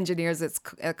 for other engineers, it's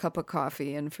a cup of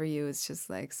coffee, and for you, it's just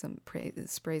like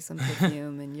spray some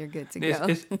perfume, and you're good to It's, go.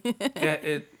 it's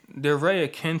yeah, they're very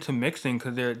akin to mixing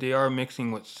because they are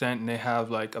mixing with scent, and they have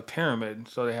like a pyramid.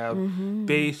 So they have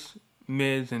bass,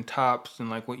 mids, and tops, and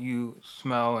like what you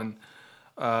smell, and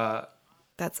uh,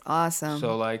 That's so awesome.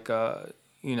 like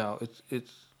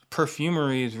it's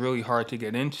perfumery is really hard to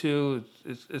get into.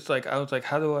 It's like I was like,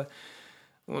 how do I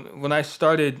when I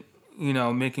started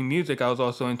making music, I was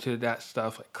also into that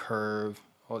stuff like Curve,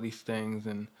 all these things,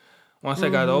 and once I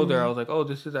got older, I Hmm. was like, oh,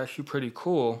 this is actually pretty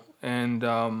cool, and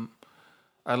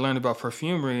I learned about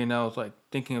perfumery, and I was like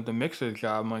thinking of the mixer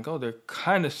job. I'm like, oh, they're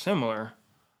kind of similar.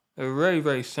 They're very,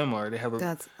 very similar.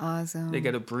 That's They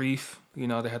get awesome. a brief.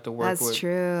 That's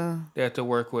true. They have to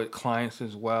work with clients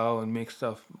as well and make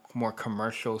stuff more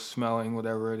commercial smelling,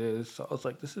 whatever it is. So I was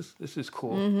like, this is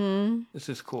cool. Hmm. This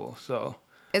is cool. So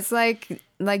It's like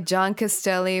John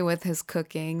Castelli with his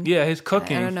cooking. yeah, his I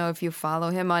cooking. don't know if you follow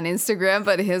him on Instagram,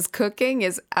 but his cooking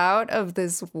is out of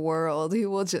this world. He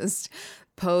will just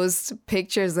post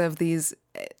pictures of these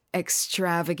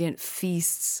extravagant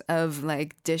feasts of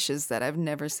like dishes that I've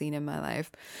never seen in my life.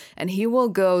 And he will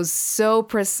go so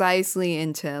precisely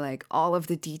into like all of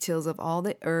the details of all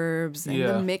the herbs and the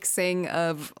Yeah. mixing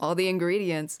of all the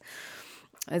ingredients.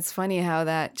 It's funny how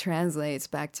that translates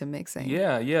back to mixing.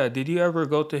 Yeah, yeah. Did you ever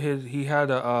go to his? He had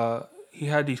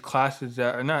these classes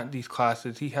that are not these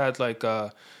classes. He had like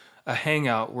a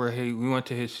hangout where we went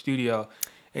to his studio,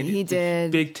 and He this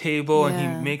did. big table, and he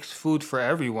Yeah. makes food for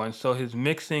everyone. So his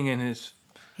mixing and his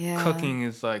Yeah. cooking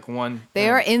is like one They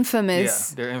are thing. Yeah,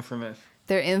 infamous. they're infamous.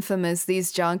 They're infamous,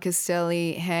 these John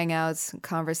Castelli hangouts,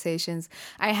 conversations.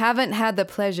 I haven't had the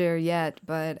pleasure yet,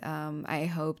 but I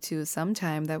hope to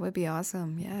sometime. That would be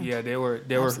awesome. Yeah, Yeah, they were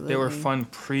absolutely. fun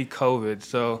pre-COVID.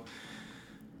 So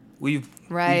we've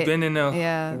Right. been in a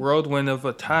Yeah. whirlwind of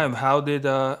a time. How did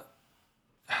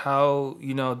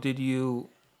you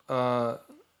uh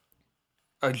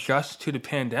adjust to the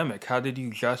pandemic? How did you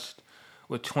adjust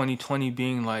with 2020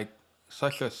 being like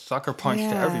such a sucker punch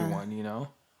to Yeah. everyone?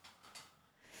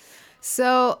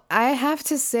 So I have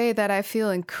to say that I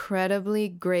feel incredibly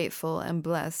grateful and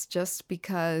blessed just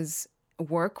because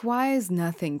work wise,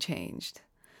 nothing changed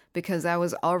because I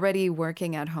was already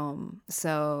working at home.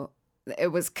 So it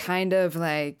was kind of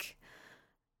like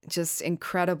just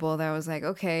incredible that I was like,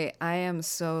 okay, I am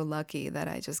so lucky that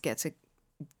I just get to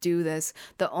do this.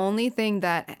 The only thing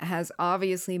that has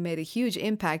obviously made a huge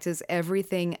impact is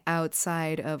everything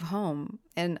outside of home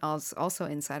and also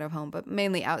inside of home, but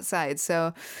mainly outside.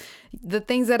 So the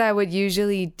things that I would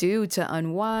usually do to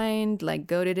unwind, like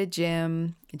go to the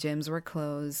gym, gyms were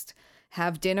closed,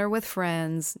 have dinner with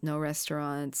friends, no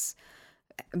restaurants,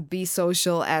 be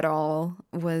social at all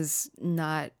was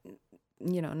not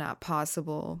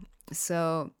possible.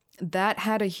 So that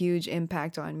had a huge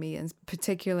impact on me, and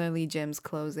particularly gyms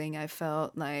closing. I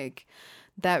felt like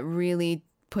that really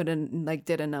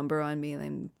did a number on me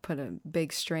and put a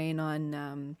big strain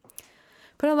on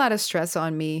put a lot of stress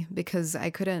on me because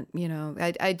I couldn't,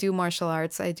 I do martial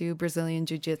arts. I do Brazilian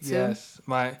jiu-jitsu, Yes,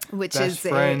 my which best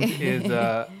is friend is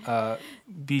a a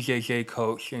BJJ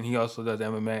coach, and he also does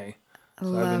MMA. So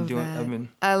love I've that. been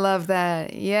I love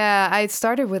that. Yeah, I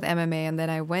started with MMA and then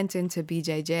I went into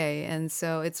BJJ. And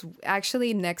so it's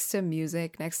actually next to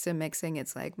music, next to mixing,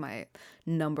 it's like my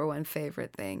number one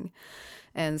favorite thing.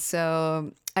 And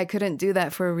so I couldn't do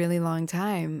that for a really long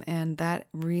time. And that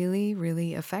really,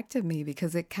 really affected me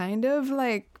because it kind of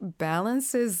like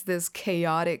balances this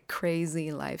chaotic,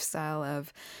 crazy lifestyle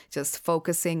of just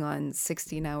focusing on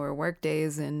 16-hour work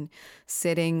days and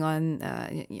sitting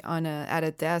at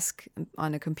a desk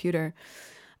on a computer.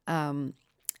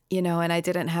 and I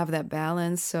didn't have that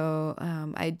balance. So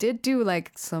I did do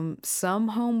like some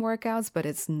home workouts, but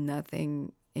it's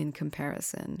nothing in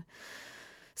comparison.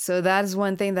 So that is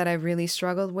one thing that I really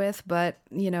struggled with. But,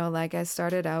 like I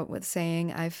started out with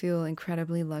saying, I feel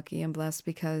incredibly lucky and blessed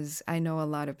because I know a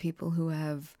lot of people who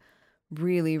have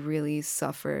really, really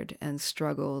suffered and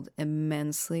struggled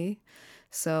immensely.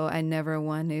 So I never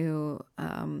want to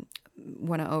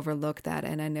overlook that,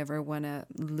 and I never want to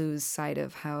lose sight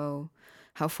of how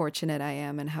fortunate I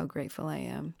am and how grateful I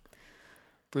am.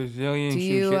 Brazilian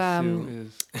Jiu-Jitsu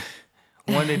is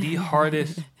one of the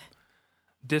hardest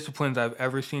disciplines I've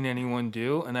ever seen anyone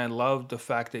do, and I love the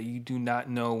fact that you do not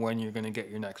know when you're going to get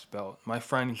your next belt. My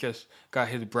friend just got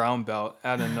his brown belt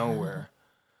out of nowhere.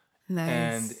 Nice.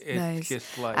 And it's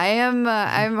just like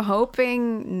I'm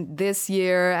hoping this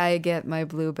year I get my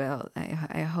blue belt.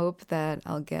 I hope that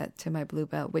I'll get to my blue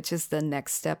belt, which is the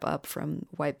next step up from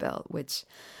white belt, which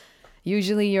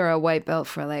usually you're a white belt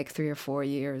for like 3 or 4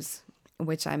 years,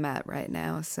 which I'm at right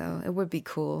now. So it would be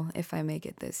cool if I make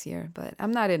it this year, but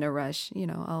I'm not in a rush.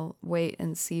 I'll wait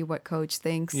and see what coach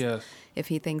thinks. Yes. If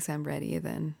he thinks I'm ready,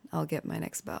 then I'll get my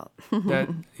next belt.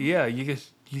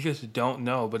 You just don't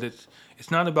know, but it's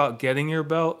not about getting your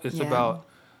belt. It's about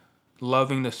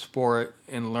loving the sport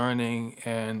and learning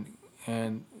and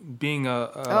being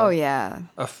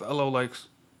a fellow like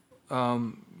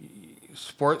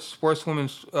sportsmen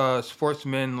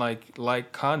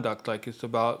like conduct. Like it's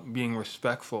about being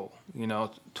respectful,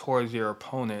 towards your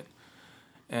opponent,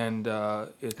 and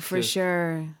it's for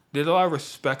sure. There's a lot of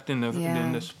respect in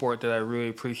the sport that I really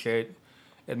appreciate.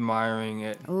 Admiring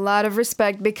it. A lot of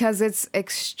respect because it's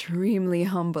extremely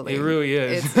humbling. It really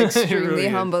is. It's extremely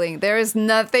humbling. There is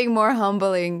nothing more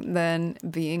humbling than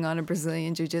being on a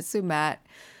Brazilian Jiu-Jitsu mat,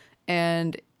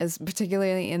 and as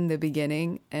particularly in the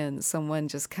beginning, and someone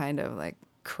just kind of like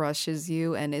crushes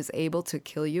you and is able to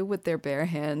kill you with their bare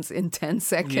hands in 10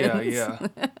 seconds. Yeah.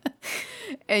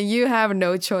 And you have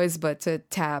no choice but to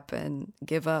tap and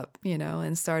give up,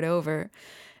 and start over.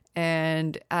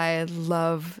 And I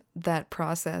love that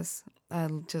process. I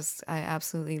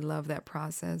absolutely love that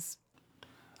process.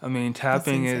 I mean,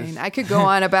 tapping is... I could go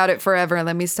on about it forever.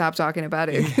 Let me stop talking about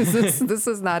it. This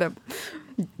is not a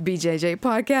BJJ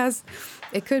podcast.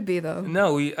 It could be, though.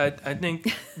 No, I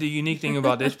think the unique thing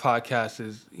about this podcast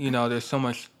is, there's so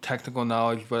much technical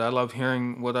knowledge, but I love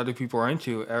hearing what other people are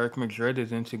into. Eric Madrid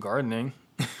is into gardening.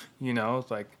 It's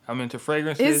like I'm into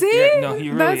fragrances. Is he? Yeah, no, he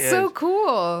really is. That's so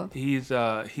cool. He's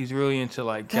really into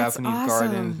like That's Japanese awesome.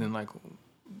 gardens and like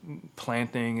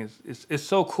planting. It's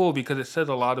so cool because it says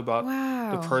a lot about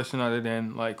the person other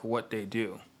than like what they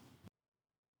do.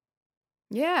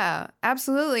 Yeah,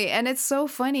 absolutely. And it's so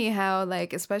funny how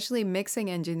like especially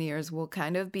mixing engineers will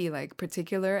kind of be like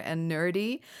particular and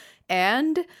nerdy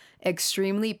and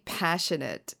extremely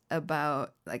passionate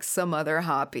about like some other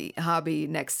hobby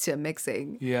next to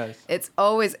mixing. Yes.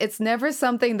 It's never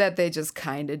something that they just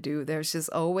kind of do. There's just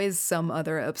always some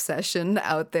other obsession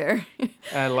out there.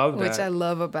 I love that. Which I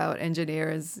love about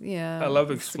engineers. Yeah. I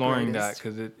love exploring that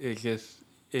because it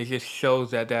just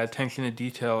shows that attention to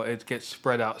detail, it gets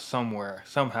spread out somewhere,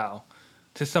 somehow,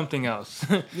 to something else.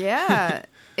 Yeah.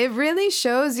 It really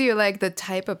shows you like the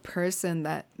type of person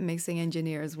that mixing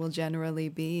engineers will generally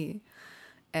be.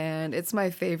 And it's my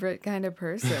favorite kind of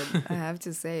person, I have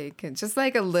to say. Just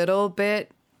like a little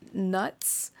bit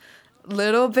nuts, a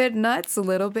little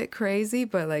bit crazy,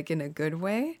 but like in a good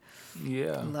way.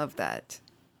 Yeah. I love that.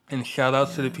 And shout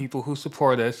outs to the people who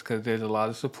support us, because there's a lot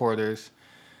of supporters.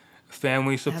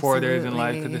 Family supporters in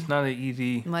life, because it's not an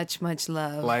easy much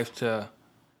love life to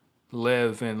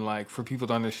live, and like for people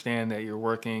to understand that you're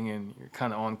working and you're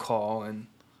kind of on call and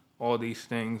all these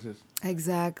things.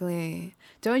 Exactly.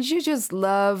 Don't you just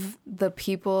love the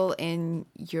people in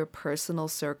your personal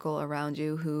circle around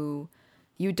you who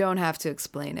you don't have to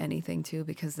explain anything to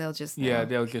because they'll just know. Yeah,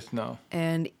 they'll just know.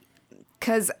 And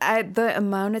because the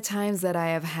amount of times that I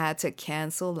have had to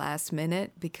cancel last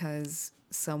minute because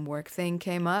some work thing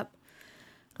came up,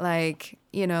 like,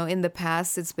 in the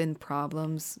past it's been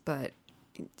problems, but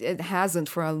it hasn't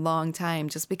for a long time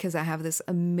just because I have this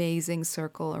amazing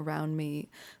circle around me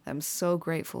that I'm so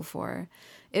grateful for.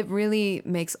 It really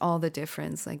makes all the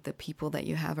difference, like the people that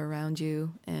you have around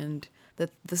you and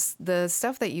the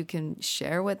stuff that you can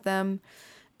share with them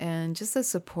and just the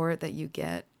support that you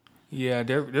get. Yeah,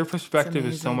 their perspective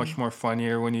is so much more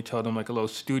funnier when you tell them like a little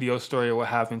studio story of what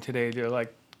happened today. They're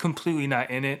like completely not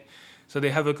in it. So they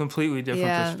have a completely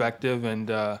different perspective, and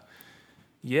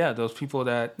those people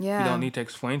that you don't need to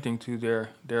explain things to,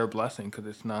 they're a blessing because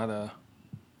it's not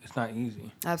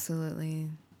easy.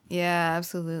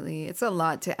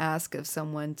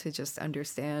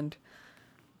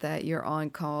 that you're on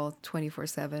call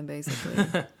 24/7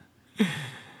 basically.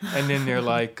 And then they're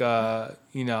like,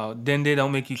 then they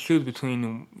don't make you choose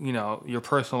between, your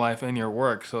personal life and your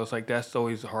work. So it's like, that's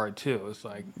always hard too. It's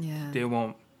like, Yeah. they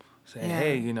won't say, Yeah.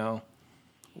 hey,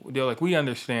 they're like, we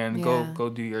understand. Yeah. Go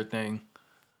do your thing.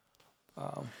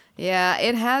 Yeah,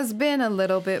 it has been a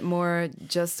little bit more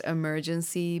just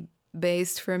emergency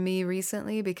based for me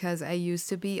recently because I used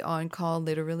to be on call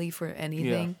literally for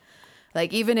anything.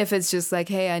 Like even if it's just like,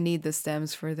 hey, I need the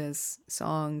stems for this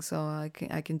song so I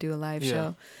can do a live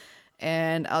show.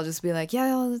 And I'll just be like,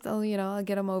 yeah, I'll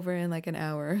get them over in like an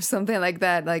hour or something like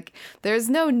that. Like there's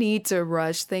no need to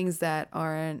rush things that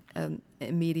aren't an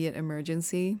immediate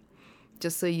emergency,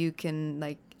 just so you can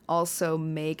like also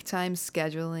make time,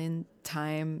 schedule in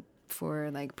time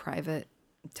for like private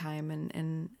time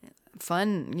and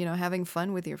fun, having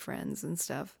fun with your friends and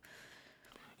stuff.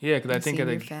 Yeah, because I think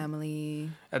your family.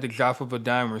 At the drop of a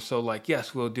dime, we're so like,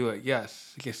 yes, we'll do it.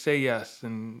 Yes, you can say yes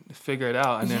and figure it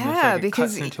out, and then it's like it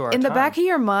cuts into our in the time. back of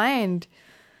your mind,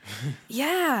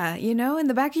 in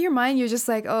the back of your mind, you're just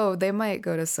like, oh, they might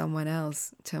go to someone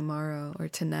else tomorrow or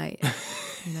tonight.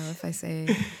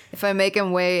 If I make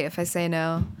them wait, if I say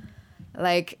no,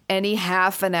 like any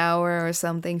half an hour or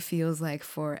something feels like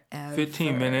forever.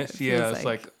 15 minutes, yeah, it's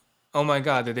like oh my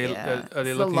God! Are they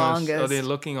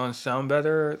looking on Sound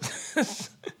Better,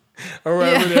 or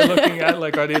wherever they're looking at?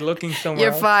 Like, are they looking somewhere?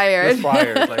 You're fired. You're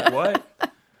fired. Like what?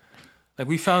 Like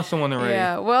we found someone already.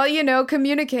 Yeah. Well,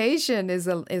 communication is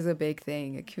a big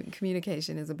thing.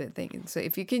 Communication is a big thing. So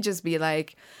if you can just be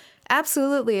like,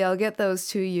 absolutely, I'll get those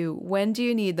to you. When do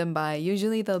you need them by?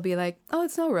 Usually they'll be like, oh,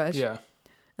 it's no rush. Yeah.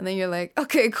 And then you're like,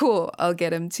 okay, cool. I'll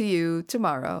get them to you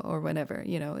tomorrow or whenever.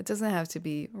 It doesn't have to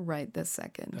be right this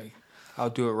second. Like, I'll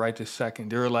do it right this second.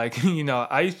 They were like,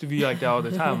 I used to be like that all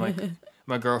the time. Like,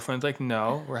 my girlfriend's like,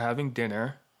 no, we're having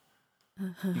dinner.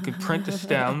 You can print the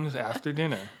stems after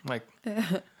dinner. Like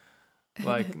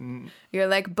you're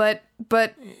like, but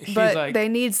like, they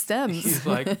need stems. She's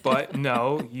like, but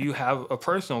no, you have a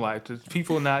personal life. Does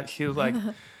people not? She was like,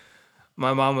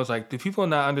 my mom was like, do people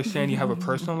not understand you have a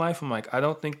personal life? I'm like, I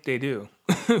don't think they do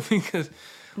because.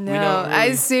 No,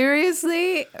 I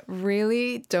seriously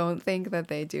really don't think that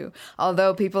they do.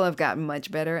 Although people have gotten much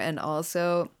better, and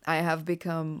also I have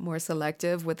become more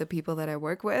selective with the people that I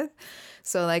work with.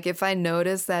 So like if I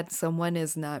notice that someone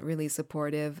is not really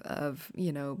supportive of,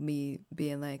 me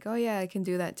being like, oh yeah, I can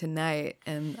do that tonight,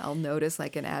 and I'll notice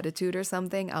like an attitude or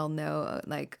something, I'll know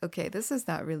like, okay, this is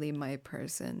not really my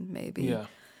person, maybe. Yeah.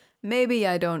 Maybe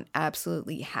I don't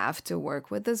absolutely have to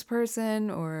work with this person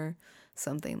or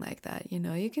something like that.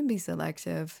 You can be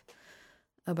selective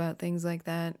about things like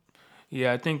that.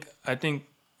 Yeah, I think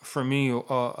for me,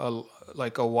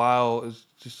 like a while is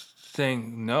just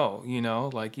saying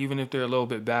no. Like even if they're a little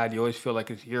bit bad, you always feel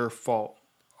like it's your fault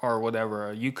or whatever.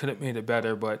 Or you could have made it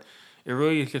better, but it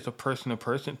really is just a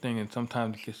person-to-person thing, and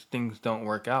sometimes just things don't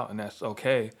work out, and that's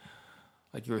okay.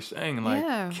 Like you were saying, like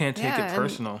can't take it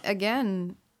personal.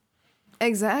 Again.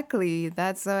 Exactly.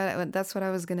 That's what I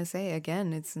was going to say.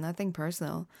 Again, it's nothing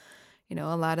personal.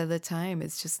 A lot of the time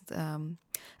it's just,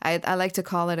 I like to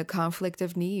call it a conflict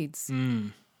of needs.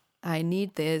 I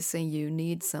need this and you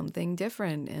need something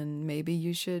different. And maybe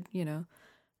you should,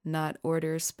 not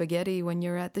order spaghetti when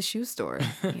you're at the shoe store.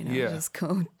 Just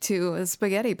go to a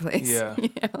spaghetti place. Yeah.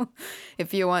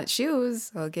 If you want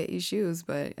shoes, I'll get you shoes,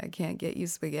 but I can't get you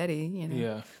spaghetti.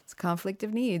 Yeah. It's a conflict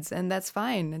of needs, and that's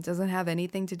fine. It doesn't have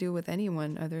anything to do with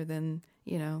anyone other than,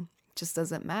 just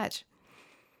doesn't match.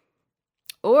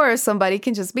 Or somebody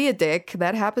can just be a dick.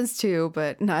 That happens too,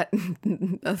 but not,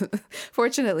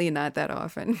 fortunately, not that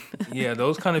often. Yeah,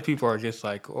 those kind of people are just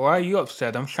like, why are you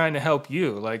upset? I'm trying to help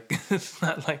you. Like, it's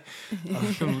not like,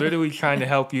 I'm literally trying to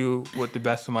help you with the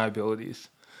best of my abilities.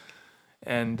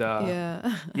 And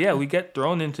we get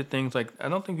thrown into things like, I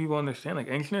don't think people understand. Like,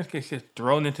 engineers get just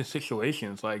thrown into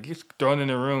situations. Like, just thrown in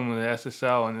a room with an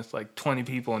SSL and it's like 20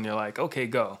 people and you're like, okay,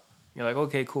 go. You're like,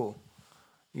 okay, cool.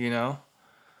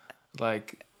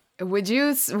 Like, would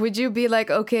you be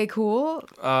like, okay, cool?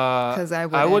 Because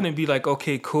I wouldn't be like,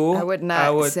 okay, cool. I would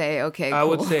not say, okay, cool. I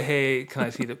would say, hey, can I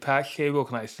see the patch cable?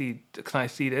 Can I see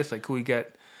this? Like, can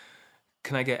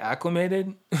I get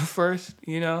acclimated first?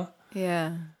 Yeah.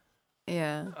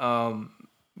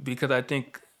 Because I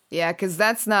think. Yeah, because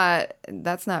that's not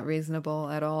reasonable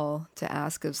at all to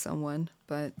ask of someone.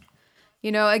 But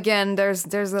again, there's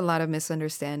a lot of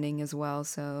misunderstanding as well.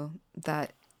 So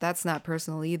that's not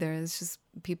personal either. It's just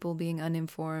people being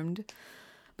uninformed.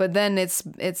 But then it's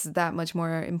that much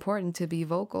more important to be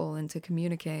vocal and to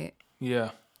communicate.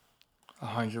 Yeah,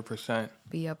 100%.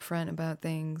 Be upfront about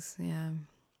things. Yeah.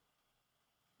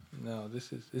 No,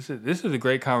 this is a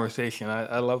great conversation.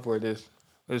 I love where this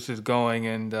is going,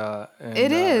 and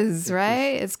It is, it's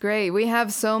right? just, It's great. We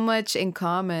have so much in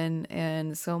common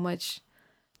and so much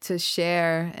to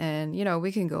share. And,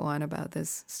 we can go on about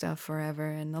this stuff forever.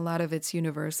 And a lot of it's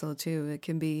universal too. It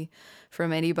can be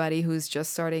from anybody who's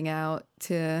just starting out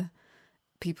to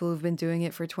people who've been doing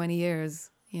it for 20 years.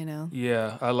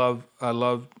 yeah. I love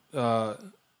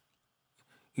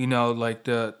like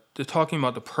the talking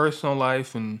about the personal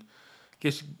life and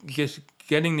just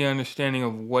getting the understanding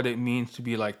of what it means to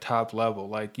be like top level.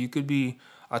 Like you could be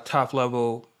a top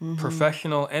level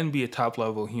professional and be a top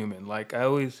level human. Like I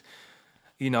always,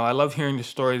 I love hearing the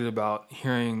stories about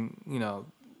hearing,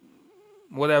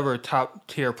 whatever top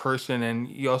tier person, and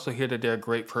you also hear that they're a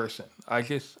great person.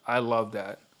 I love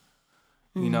that.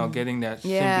 Getting that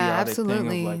Yeah, symbiotic thing of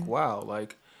absolutely. like, wow,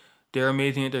 like they're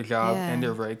amazing at their job and Yeah.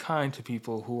 they're very kind to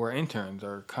people who are interns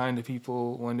or kind to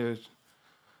people when there's,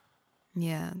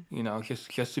 Yeah.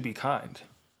 just to be kind.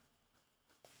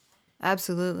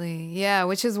 Absolutely. Yeah,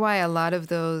 which is why a lot of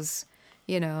those,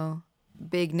 you know,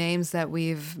 big names that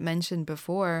we've mentioned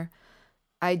before,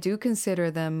 I do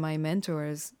consider them my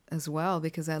mentors as well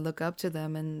because I look up to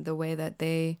them and the way that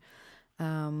they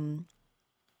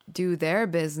do their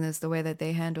business, the way that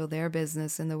they handle their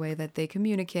business, and the way that they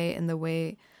communicate, and the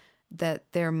way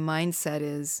that their mindset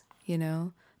is.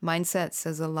 Mindset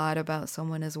says a lot about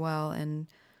someone as well. And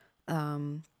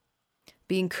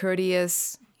being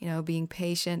courteous, being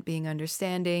patient, being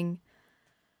understanding,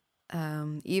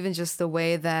 even just the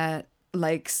way that,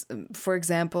 like, for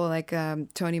example, like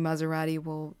Tony Maserati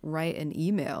will write an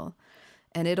email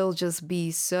and it'll just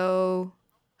be so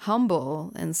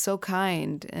humble and so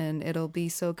kind and it'll be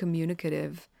so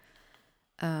communicative.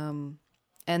 And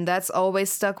that's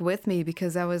always stuck with me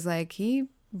because I was like, he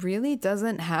really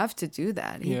doesn't have to do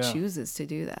that. He Yeah. chooses to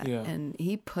do that. Yeah. And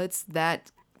he puts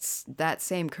that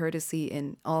same courtesy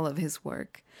in all of his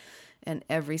work and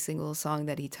every single song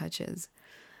that he touches.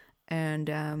 And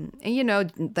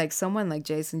like someone like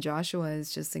Jason Joshua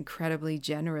is just incredibly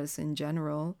generous in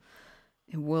general.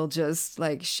 And will just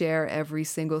like share every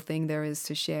single thing there is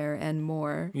to share and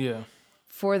more Yeah.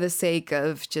 for the sake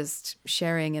of just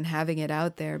sharing and having it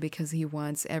out there because he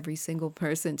wants every single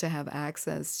person to have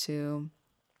access to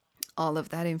all of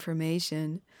that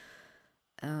information.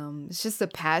 It's just the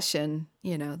passion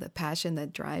that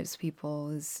drives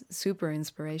people is super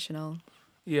inspirational.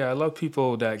 Yeah, I love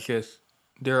people that just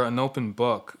they're an open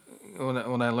book.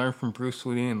 When I learned from Bruce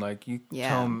Lee, like you tell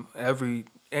Yeah. him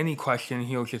any question,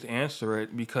 he'll just answer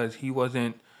it because he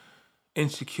wasn't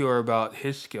insecure about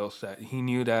his skill set. He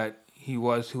knew that he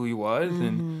was who he was,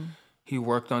 and he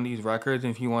worked on these records.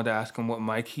 And if you wanted to ask him what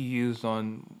mic he used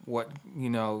on what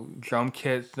drum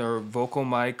kits or vocal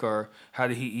mic or how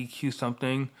did he EQ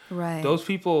something, Right. those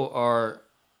people are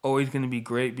always going to be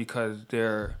great because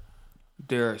their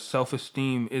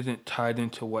self-esteem isn't tied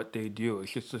into what they do.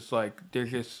 It's just like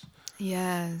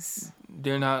Yes.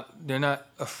 they're not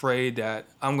afraid that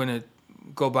I'm going to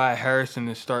go buy a Harrison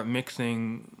and start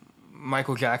mixing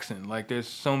Michael Jackson. Like there's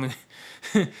so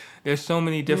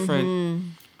many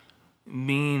different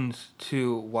means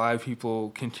to why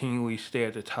people continually stay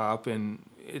at the top, and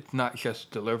it's not just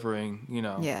delivering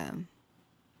Yeah.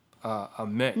 a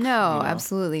mix. No,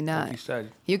 absolutely Like not. you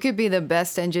said. You could be the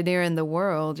best engineer in the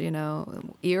world,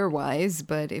 ear-wise,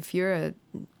 but if you're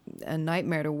a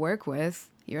nightmare to work with,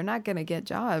 you're not going to get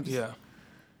jobs. Yeah.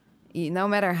 No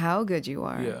matter how good you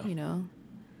are, Yeah.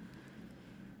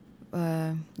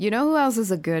 Who else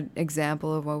is a good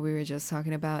example of what we were just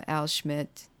talking about? Al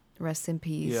Schmidt, rest in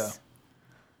peace. Yeah.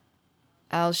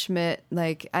 Al Schmidt,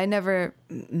 like, I never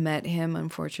met him,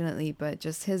 unfortunately, but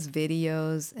just his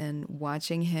videos and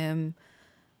watching him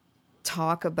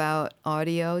talk about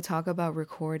audio, talk about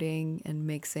recording and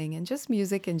mixing and just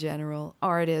music in general,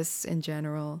 artists in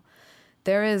general.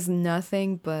 There is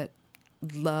nothing but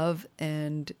love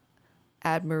and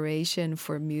admiration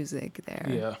for music there.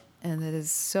 Yeah. And it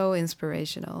is so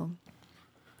inspirational.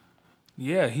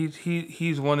 Yeah,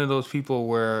 he's one of those people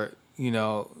where,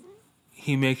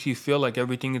 he makes you feel like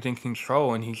everything is in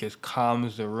control and he just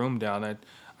calms the room down.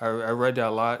 I read that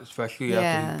a lot, especially after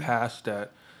Yeah. he passed,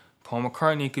 that Paul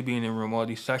McCartney could be in the room, all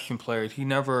these session players. He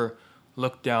never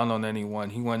looked down on anyone.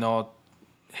 He went all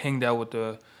hanged out with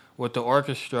the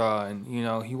orchestra, and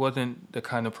he wasn't the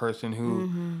kind of person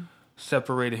who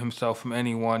separated himself from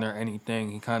anyone or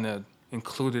anything. He kind of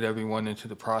included everyone into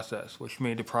the process, which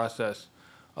made the process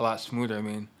a lot smoother. I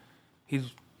mean, he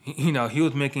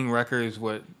was making records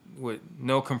with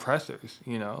no compressors,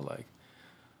 like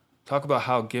talk about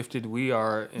how gifted we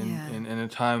are in a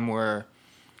time where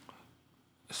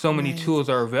so many Right. tools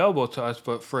are available to us,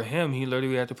 but for him, he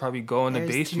literally had to probably go in the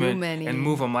There's too basement many. and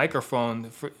move a microphone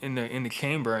in the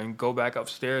chamber and go back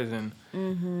upstairs. And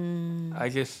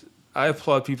I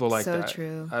applaud people like So that.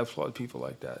 true. I applaud people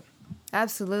like that.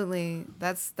 Absolutely.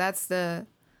 That's the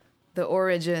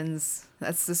origins.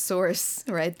 That's the source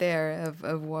right there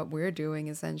of what we're doing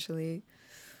essentially.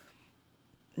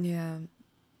 Yeah.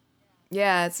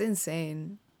 Yeah, it's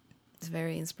insane. It's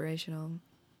very inspirational.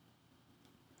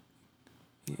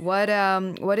 What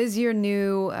is your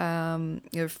new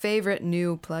your favorite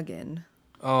new plugin?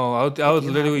 Oh, I was you have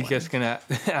literally one. just gonna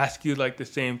ask you like the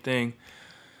same thing.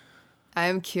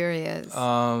 I'm curious.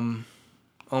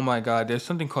 Oh my God, there's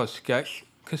something called Sketch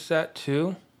Cassette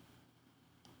too,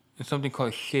 and something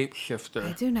called I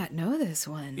Shapeshifter. do not know this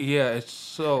one. Yeah, it's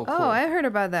so cool. Oh, I heard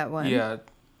about that one. Yeah,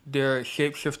 their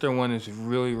Shapeshifter one is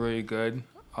really, really good.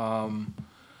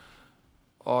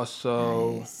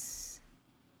 Also, Nice.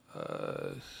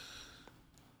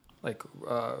 like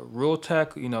Rule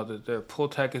Tech, their Pull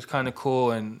Tech is kind of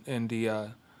cool, and the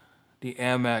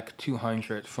AMAC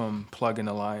 200 from Plugin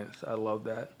Alliance. I love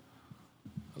that.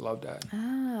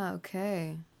 Ah,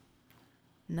 okay.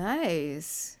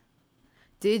 Nice.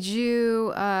 Did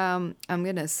you I'm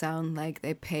gonna sound like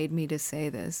they paid me to say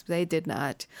this. They did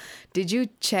not. Did you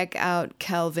check out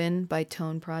Kelvin by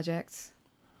Tone Projects?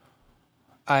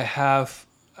 I have.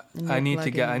 New I need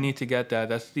to plugin. get that.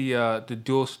 That's the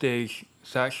dual stage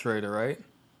saturator, right?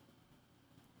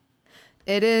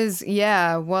 It is,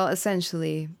 yeah, well,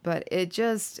 essentially, but it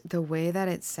just, the way that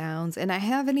it sounds, and I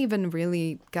haven't even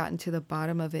really gotten to the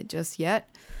bottom of it just yet,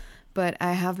 but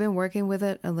I have been working with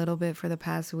it a little bit for the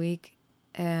past week,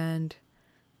 and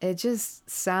it just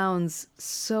sounds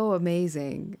so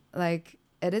amazing. Like,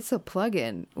 and it's a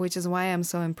plugin, which is why I'm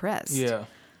so impressed. Yeah.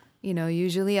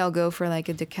 Usually I'll go for like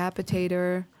a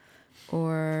decapitator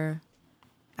or,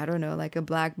 I don't know, like a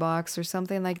black box or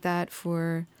something like that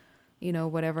for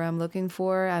whatever I'm looking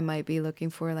for. I might be looking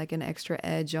for like an extra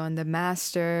edge on the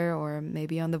master or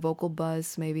maybe on the vocal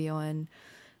bus, maybe on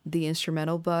the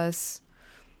instrumental bus.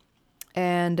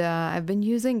 And I've been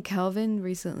using Kelvin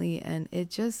recently and it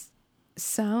just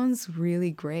sounds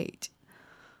really great.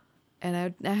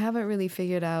 And I haven't really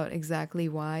figured out exactly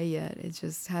why yet. It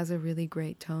just has a really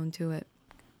great tone to it.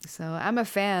 So I'm a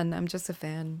fan. I'm just a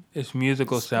fan. It's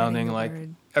musical Spreading sounding. the Like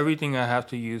word. everything I have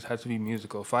to use has to be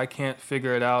musical. If I can't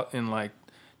figure it out in like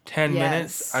 10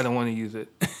 minutes, Yes. I don't want to use it.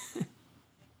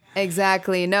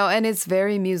 Exactly. No, and it's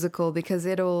very musical because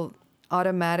it'll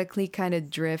automatically kind of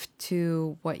drift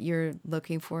to what you're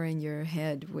looking for in your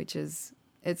head,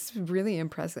 it's really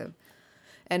impressive.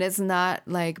 And it's not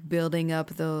like building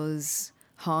up those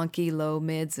honky low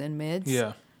mids and mids,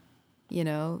 Yeah.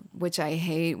 Which I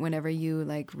hate whenever you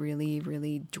like really,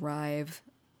 really drive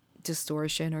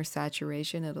distortion or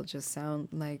saturation. It'll just sound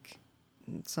like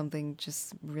something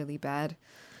just really bad.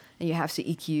 And you have to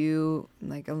EQ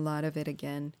like a lot of it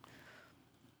again.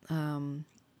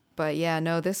 But yeah,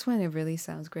 no, this one, it really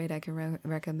sounds great. I can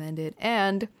recommend it.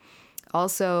 And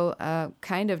also a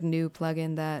kind of new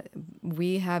plugin that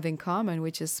we have in common,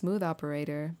 which is Smooth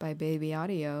Operator by Baby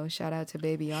Audio. Shout out to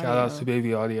Baby Audio. Shout outs to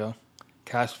Baby Audio,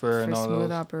 Casper, and For all Smooth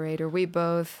those. Operator. We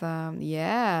both,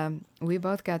 we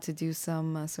both got to do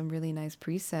some really nice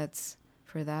presets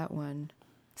for that one.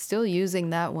 Still using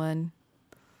that one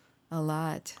a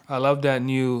lot. I love that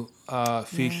new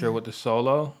feature Yeah. with the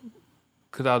solo.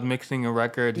 Because I was mixing a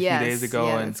record a few days ago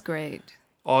yeah, and that's great.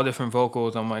 all different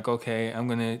vocals. I'm like, okay, I'm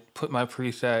going to put my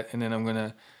preset and then I'm going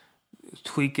to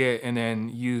tweak it and then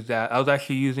use that. I was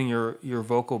actually using your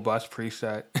vocal bus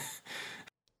preset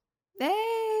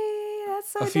Hey,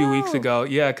 that's so a few weeks dope. ago.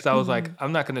 Yeah, because I was like,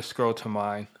 I'm not going to scroll to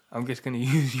mine. I'm just going to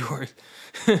use yours.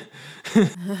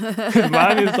 'Cause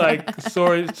mine is like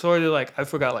sort of like, I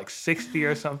forgot like 60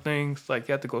 or something. It's like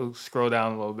you have to go scroll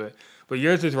down a little bit. But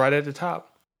yours is right at the top.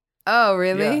 Oh,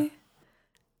 really? Yeah.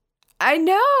 I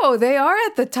know they are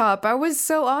at the top. I was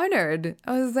so honored.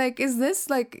 I was like, is this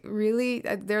like really?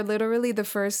 They're literally the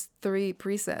first 3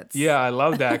 presets. Yeah, I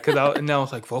love that because and then I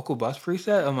was like vocal bus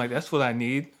preset. I'm like, that's what I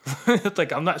need. It's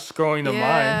like I'm not scrolling to mine.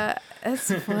 Yeah,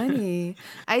 that's funny.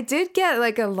 I did get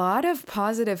like a lot of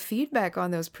positive feedback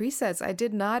on those presets. I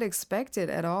did not expect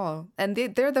it at all. And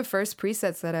they're the first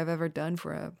presets that I've ever done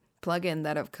for a plugin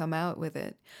that have come out with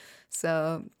it.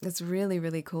 So it's really,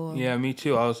 really cool. Yeah, me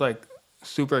too. I was like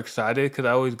super excited because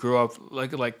I always grew up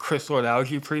like Chris Lord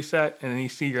Algae preset, and then you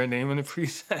see your name in the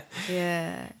preset,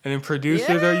 Yeah. and then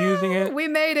producers are using it. We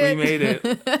made it. We made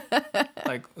it.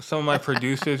 Like some of my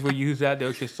producers would use that.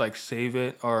 They'll just like save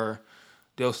it, or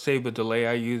they'll save a delay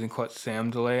I use and call it Sam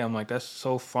delay. I'm like, that's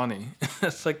so funny.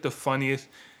 That's like the funniest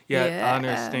yet Yeah.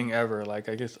 honest thing ever. Like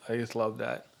I just love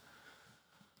that.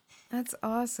 That's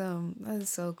awesome. That is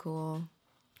so cool.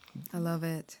 I love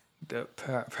it. The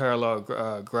parallel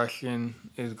aggression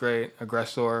is great.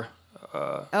 Aggressor.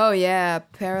 Oh yeah,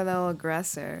 parallel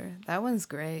aggressor. That one's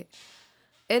great.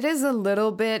 It is a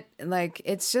little bit like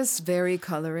it's just very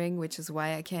coloring, which is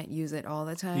why I can't use it all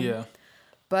the time. Yeah.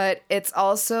 But it's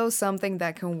also something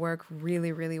that can work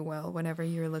really, really well whenever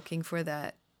you're looking for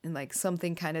that and like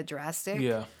something kind of drastic.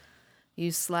 Yeah.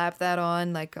 You slap that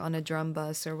on like on a drum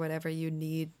bus or whatever you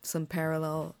need some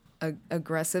parallel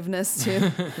aggressiveness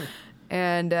to.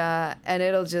 And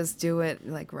it'll just do it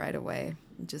like right away.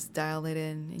 Just dial it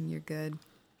in and you're good.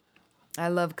 I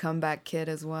love Comeback Kid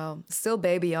as well. Still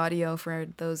Baby Audio for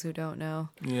those who don't know.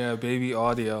 Yeah, Baby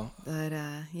Audio. But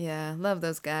yeah, love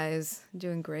those guys.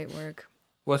 Doing great work.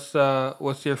 What's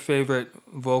your favorite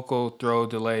vocal throw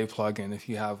delay plugin if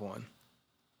you have one?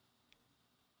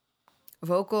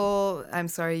 Vocal, I'm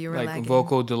sorry, you were Like lagging.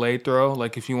 vocal delay throw,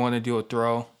 like if you want to do a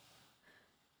throw.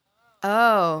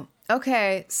 Oh,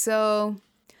 okay. So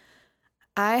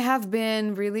I have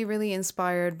been really, really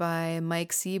inspired by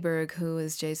Mike Seberg, who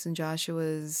is Jason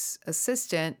Joshua's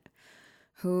assistant,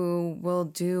 who will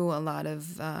do a lot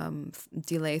of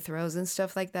delay throws and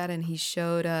stuff like that. And he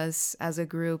showed us as a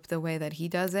group the way that he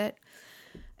does it.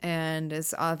 And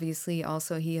it's obviously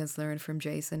also he has learned from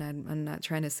Jason. I'm not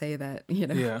trying to say that,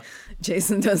 Yeah.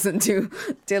 Jason doesn't do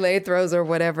delay throws or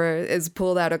whatever is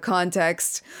pulled out of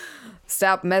context.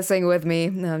 Stop messing with me.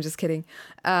 No, I'm just kidding.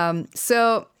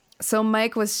 So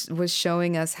Mike was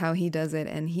showing us how he does it,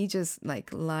 and he just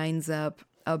like lines up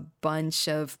a bunch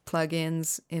of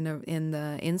plugins in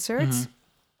the inserts,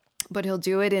 but he'll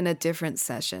do it in a different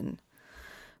session,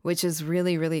 which is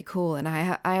really, really cool. And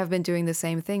I have been doing the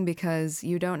same thing because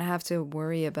you don't have to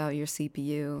worry about your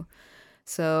CPU.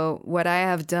 So what I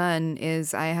have done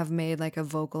is I have made like a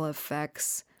vocal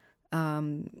effects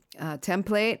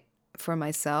template for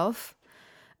myself,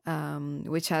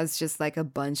 which has just like a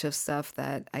bunch of stuff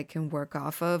that I can work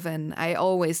off of. And I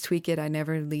always tweak it. I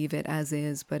never leave it as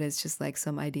is, but it's just like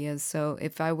some ideas. So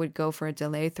if I would go for a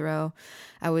delay throw,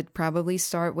 I would probably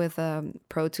start with a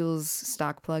Pro Tools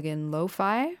stock plugin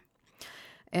Lo-Fi.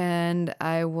 And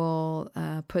I will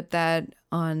put that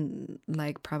on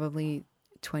like probably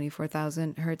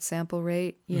 24,000 hertz sample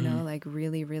rate, like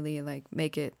really, really like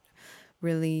make it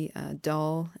really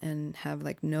dull and have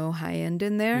like no high end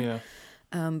in there. Yeah.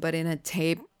 But in a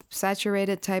tape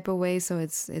saturated type of way, so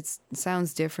it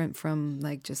sounds different from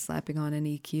like just slapping on an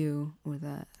EQ with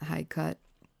a high cut.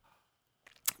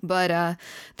 But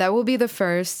that will be the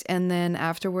first, and then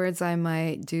afterwards I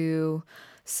might do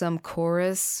some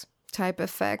chorus type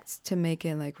effects to make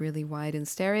it like really wide in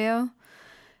stereo.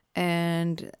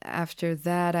 And after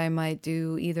that I might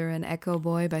do either an Echo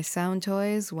Boy by Sound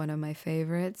Toys, one of my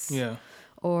favorites. Yeah.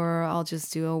 Or I'll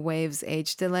just do a Waves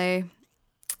H delay.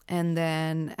 And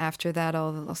then after that,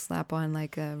 I'll slap on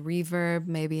like a reverb,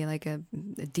 maybe like a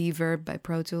Deverb by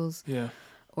Pro Tools. Yeah.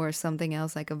 Or something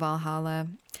else like a Valhalla.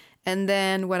 And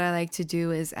then what I like to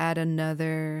do is add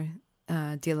another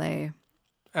delay.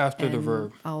 After the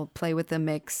verb. I'll play with the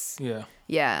mix. Yeah.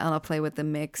 Yeah, I'll play with the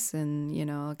mix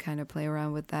and, I'll kind of play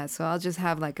around with that. So I'll just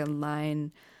have like a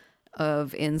line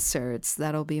of inserts.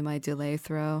 That'll be my delay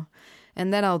throw.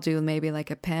 And then I'll do maybe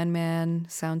like a Pan Man,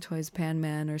 Sound Toys Pan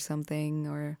Man or something,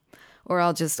 or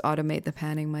I'll just automate the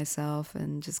panning myself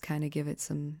and just kind of give it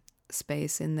some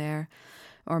space in there.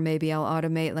 Or maybe I'll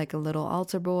automate like a little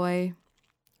altar boy,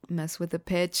 mess with the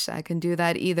pitch. I can do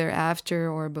that either after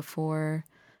or before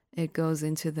it goes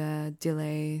into the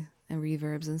delay and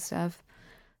reverbs and stuff.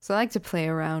 So I like to play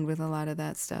around with a lot of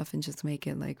that stuff and just make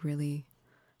it like really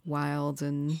wild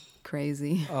and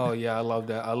crazy. Oh yeah, I love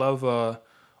that. I love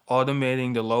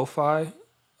automating the lo-fi,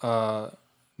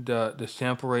 the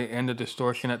sample rate and the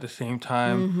distortion at the same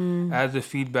time as the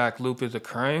feedback loop is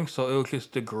occurring, so it'll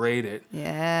just degrade it.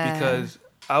 Yeah. Because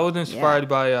I was inspired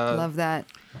by love that.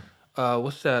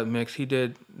 What's that mix? He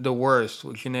did The Worst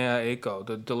with Janaea Aiko.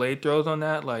 The delay throws on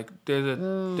that, like there's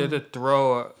a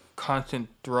throw, a constant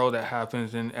throw that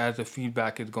happens, and as the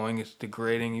feedback is going, it's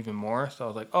degrading even more. So I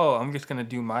was like, oh, I'm just gonna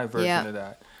do my version of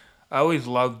that. I always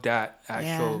loved that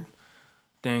actual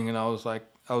thing, and I was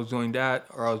doing that,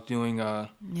 or I was doing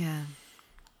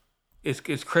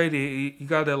it's crazy. You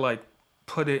gotta like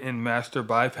put it in master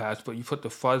bypass, but you put the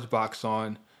fuzz box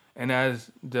on, and as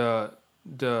the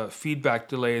feedback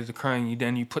delay is occurring,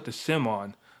 you put the sim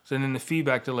on, so then the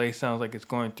feedback delay sounds like it's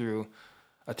going through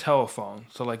a telephone.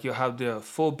 So like you'll have the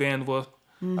full bandwidth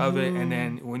of it, and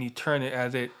then when you turn it,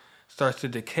 as it starts to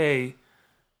decay,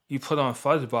 you put on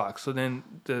fuzz box, so then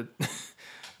the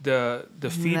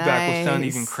feedback will sound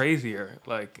even crazier.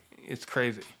 Like, it's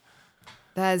crazy.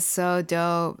 That's so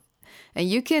dope. And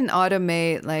you can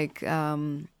automate like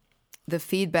the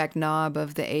feedback knob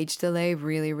of the H delay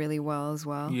really, really well as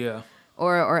well. Yeah.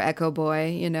 Or Echo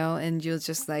Boy, you know, and you'll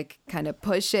just like kind of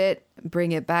push it,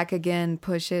 bring it back again,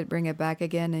 push it, bring it back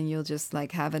again, and you'll just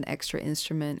like have an extra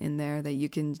instrument in there that you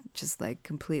can just like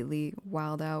completely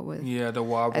wild out with. Yeah, the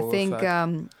wobble I think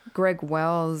effect. Greg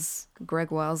Wells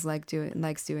likes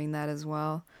doing that as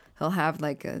well. He'll have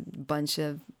like a bunch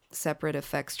of separate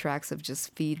effects tracks of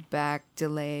just feedback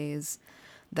delays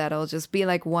that'll just be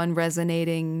like one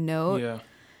resonating note. Yeah.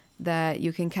 That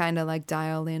you can kind of like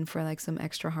dial in for like some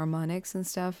extra harmonics and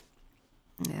stuff.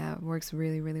 Yeah, it works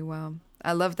really, really well.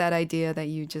 I love that idea that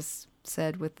you just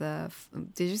said with the,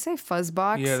 did you say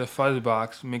Fuzzbox? Yeah, the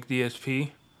Fuzzbox, McDSP.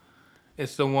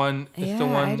 It's the one.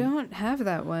 I don't have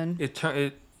that one.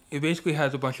 It basically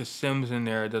has a bunch of sims in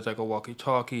there. It does like a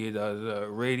walkie-talkie. It does a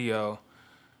radio.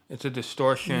 It's a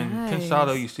distortion. Nice.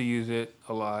 Pensado used to use it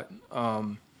a lot.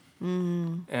 And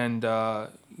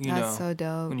you That's know, so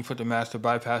dope. when you put the master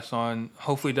bypass on,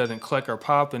 hopefully it doesn't click or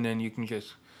pop, and then you can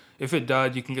just, if it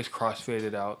does, you can just crossfade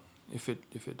it out. If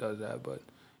it does that, but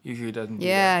usually it doesn't.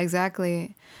 Yeah, do that.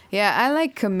 exactly. Yeah, I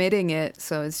like committing it,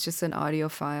 so it's just an audio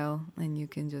file, and you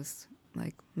can just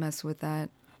like mess with that.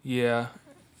 Yeah.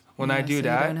 When You I know, do so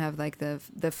that, you don't have like the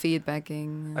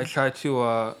feedbacking. I try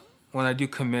to when I do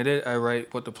commit it, I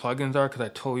write what the plugins are because I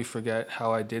totally forget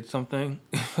how I did something.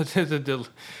 If there's a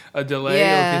delay,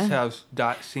 Yeah. it'll just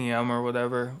have .cm or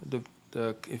whatever.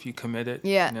 The if you commit it,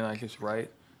 Yeah. and then I just write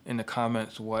in the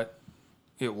comments what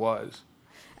it was.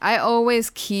 I always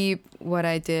keep what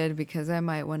I did because I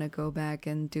might want to go back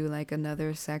and do like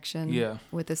another section Yeah.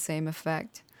 with the same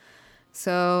effect.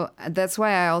 So that's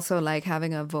why I also like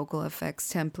having a vocal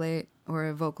effects template or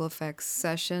a vocal effects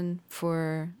session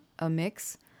for a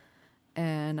mix.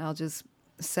 And I'll just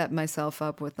set myself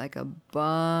up with like a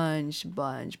bunch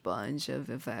of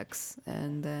effects.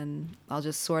 And then I'll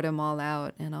just sort them all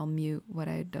out and I'll mute what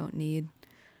I don't need.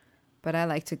 But I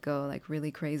like to go like really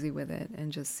crazy with it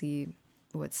and just see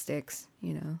what sticks,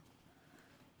 you know.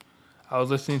 I was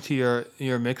listening to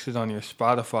your mixes on your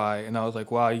Spotify, and I was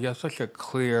like, wow, you have such a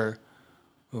clear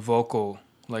vocal,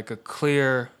 like a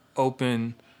clear,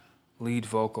 open lead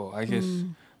vocal.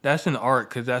 That's an art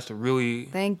because that's really,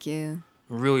 Thank you.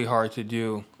 really hard to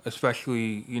do,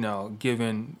 especially, you know,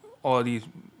 given all these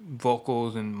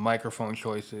vocals and microphone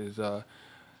choices. There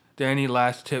any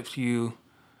last tips you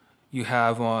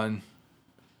have on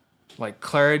like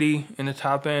clarity in the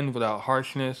top end without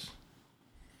harshness?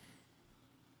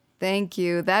 Thank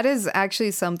you. That is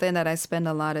actually something that I spend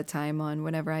a lot of time on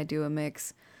whenever I do a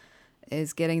mix,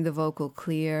 is getting the vocal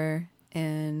clear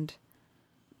and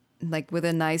like with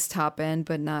a nice top end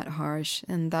but not harsh.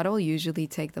 And that'll usually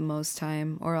take the most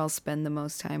time, or I'll spend the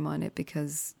most time on it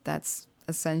because that's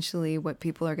essentially what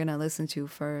people are going to listen to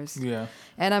first. Yeah.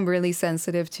 And I'm really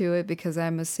sensitive to it because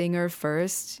I'm a singer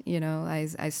first. You know,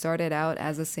 I started out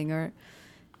as a singer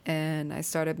and I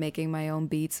started making my own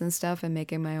beats and stuff and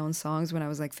making my own songs when I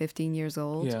was like 15 years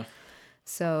old. Yeah.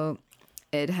 So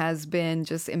it has been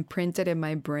just imprinted in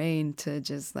my brain to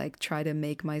just like try to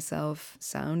make myself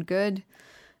sound good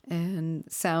and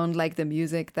sound like the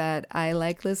music that I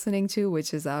like listening to,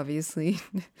 which is obviously,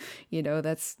 you know,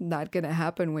 that's not going to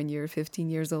happen when you're 15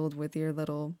 years old with your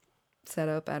little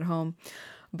setup at home.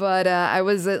 But I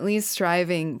was at least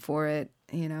striving for it,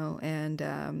 you know,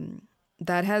 and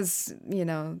that has, you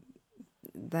know,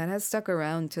 that has stuck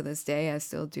around to this day. I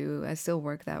still do. I still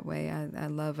work that way. I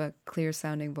love a clear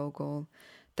sounding vocal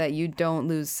that you don't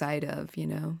lose sight of, you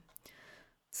know.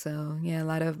 So yeah, a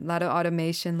lot of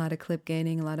automation, a lot of clip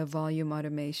gaining, a lot of volume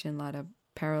automation, a lot of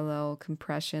parallel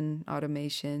compression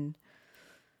automation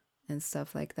and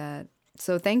stuff like that.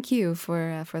 So thank you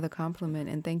for the compliment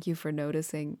and thank you for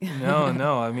noticing.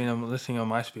 No. I mean, I'm listening on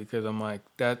my speakers. I'm like,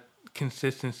 that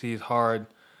consistency is hard.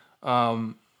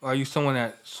 Are you someone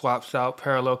that swaps out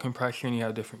parallel compression? You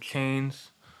have different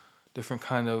chains, different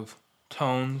kind of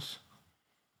tones?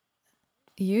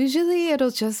 Usually it'll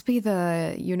just be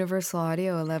the Universal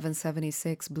Audio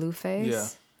 1176 Blueface. Yeah.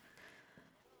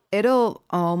 It'll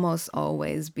almost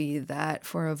always be that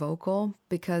for a vocal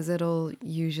because it'll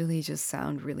usually just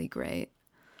sound really great.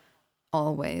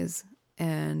 Always.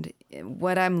 And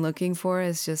what I'm looking for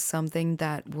is just something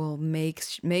that will make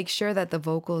sure that the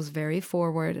vocal is very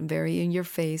forward and very in your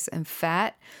face and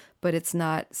fat, but it's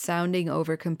not sounding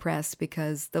over compressed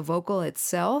because the vocal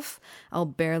itself, I'll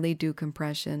barely do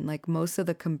compression. Like most of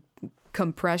the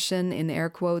compression in air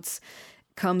quotes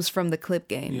comes from the clip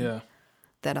gain. Yeah.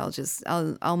 That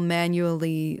I'll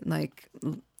manually like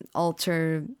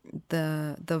alter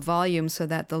the volume so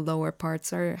that the lower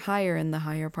parts are higher and the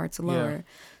higher parts are lower. Yeah.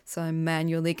 So I'm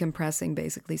manually compressing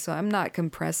basically. So I'm not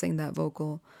compressing that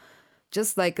vocal.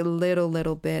 Just like a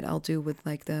little bit I'll do with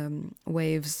like the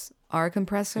Waves R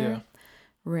compressor.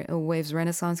 Waves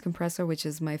Renaissance compressor, which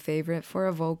is my favorite for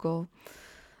a vocal.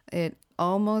 It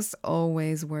almost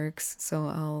always works.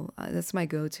 So that's my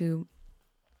go-to.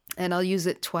 And I'll use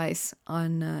it twice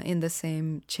on in the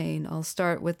same chain. I'll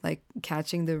start with like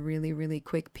catching the really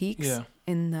quick peaks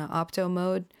in opto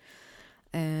mode.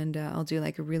 And I'll do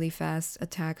like a really fast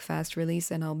attack, fast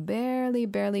release, and I'll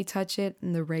barely touch it.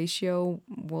 And the ratio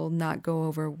will not go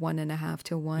over 1.5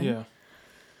 to 1. Yeah.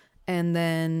 And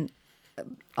then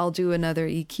I'll do another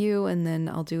EQ, and then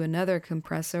I'll do another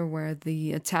compressor where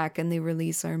the attack and the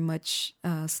release are much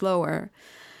slower.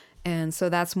 And so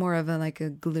that's more of like a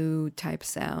glue type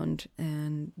sound.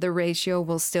 And the ratio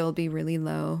will still be really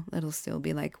low. It'll still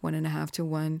be like 1.5 to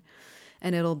 1.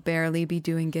 And it'll barely be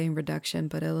doing gain reduction,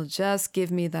 but it'll just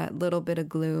give me that little bit of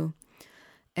glue.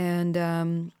 And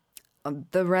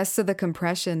the rest of the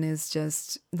compression is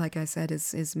just, like I said,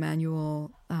 is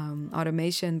manual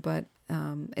automation, but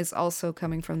it's also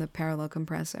coming from the parallel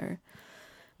compressor,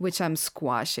 which I'm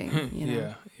squashing, you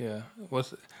know. Yeah.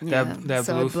 What's that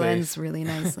so blue it blends face? really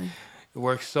nicely. It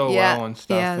works so well and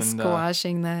stuff. Yeah, and,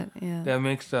 squashing that. Yeah. That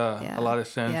makes a lot of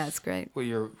sense. Yeah, it's great. With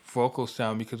your vocal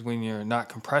sound, because when you're not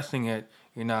compressing it,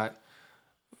 you're not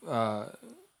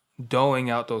doling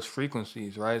out those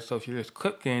frequencies, right? So if you're just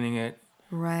clip gaining it,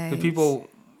 right. the people,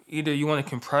 either you want to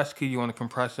compress key, you want to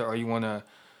compress it, or you want to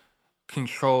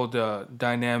control the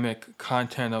dynamic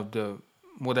content of the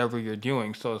whatever you're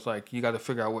doing. So it's like you got to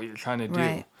figure out what you're trying to do.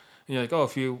 Right. And you're like, oh,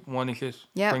 if you want to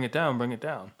just bring it down, bring it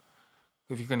down.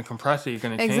 If you're going to compress it, you're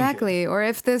going to change it. Exactly. Or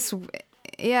if this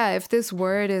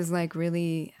word is like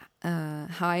really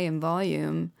high in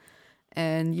volume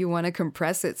and you want to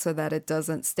compress it so that it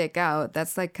doesn't stick out,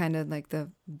 that's like kind of like the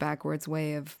backwards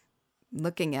way of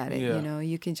looking at it. Yeah. You know,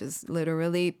 you can just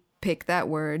literally pick that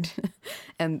word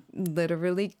and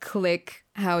literally click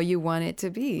how you want it to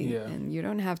be. Yeah. And you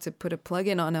don't have to put a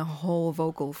plugin on a whole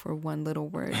vocal for one little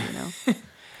word, you know.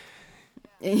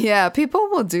 Yeah, people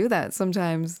will do that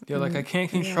sometimes. They're like, I can't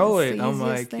control it. the I'm easiest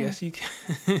like, thing. yes, you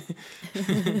can.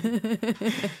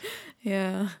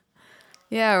 Yeah.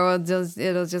 Yeah, or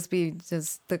it'll just be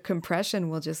the compression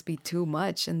will just be too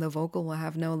much and the vocal will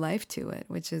have no life to it,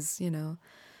 which is, you know,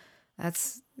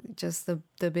 that's just the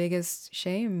biggest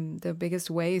shame, the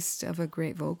biggest waste of a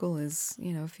great vocal is,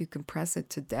 you know, if you compress it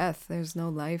to death, there's no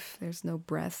life, there's no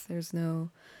breath, there's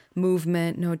no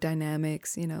movement, no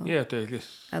dynamics, you know. Yeah, they're just...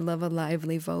 I love a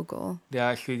lively vocal. They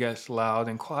actually gets loud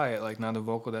and quiet, like not a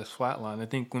vocal that's flatline. I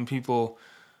think when people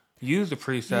use the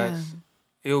presets,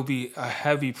 it'll be a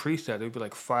heavy preset. It'll be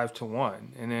like 5 to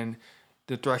 1. And then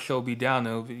the threshold will be down.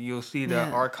 You'll see the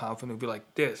R comp and it'll be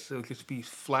like this. It'll just be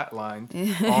flatlined,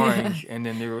 orange. And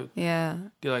then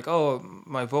they're like, oh,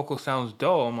 my vocal sounds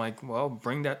dull. I'm like, well,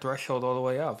 bring that threshold all the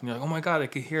way up. And you're like, oh my God, I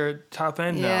can hear it top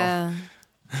end now.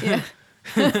 Yeah.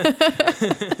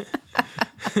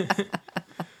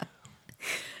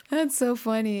 That's so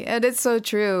funny. And it's so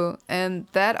true. And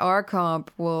that R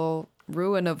comp will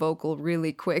ruin a vocal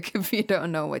really quick if you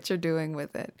don't know what you're doing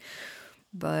with it.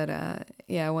 But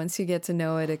once you get to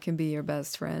know it, it can be your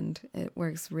best friend. It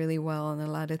works really well on a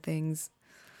lot of things.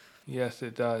 Yes,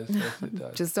 it does. Yes, it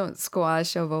does. Just don't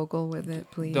squash a vocal with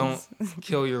it, please. Don't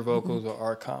kill your vocals with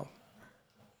R comp.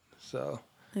 So.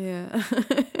 Yeah.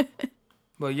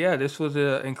 But yeah, this was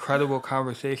an incredible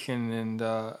conversation, and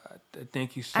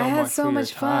thank you so much for your time. I had so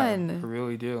much fun. I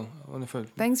really do.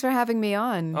 Thanks for having me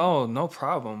on. Oh, no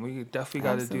problem. We definitely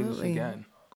got to do this again.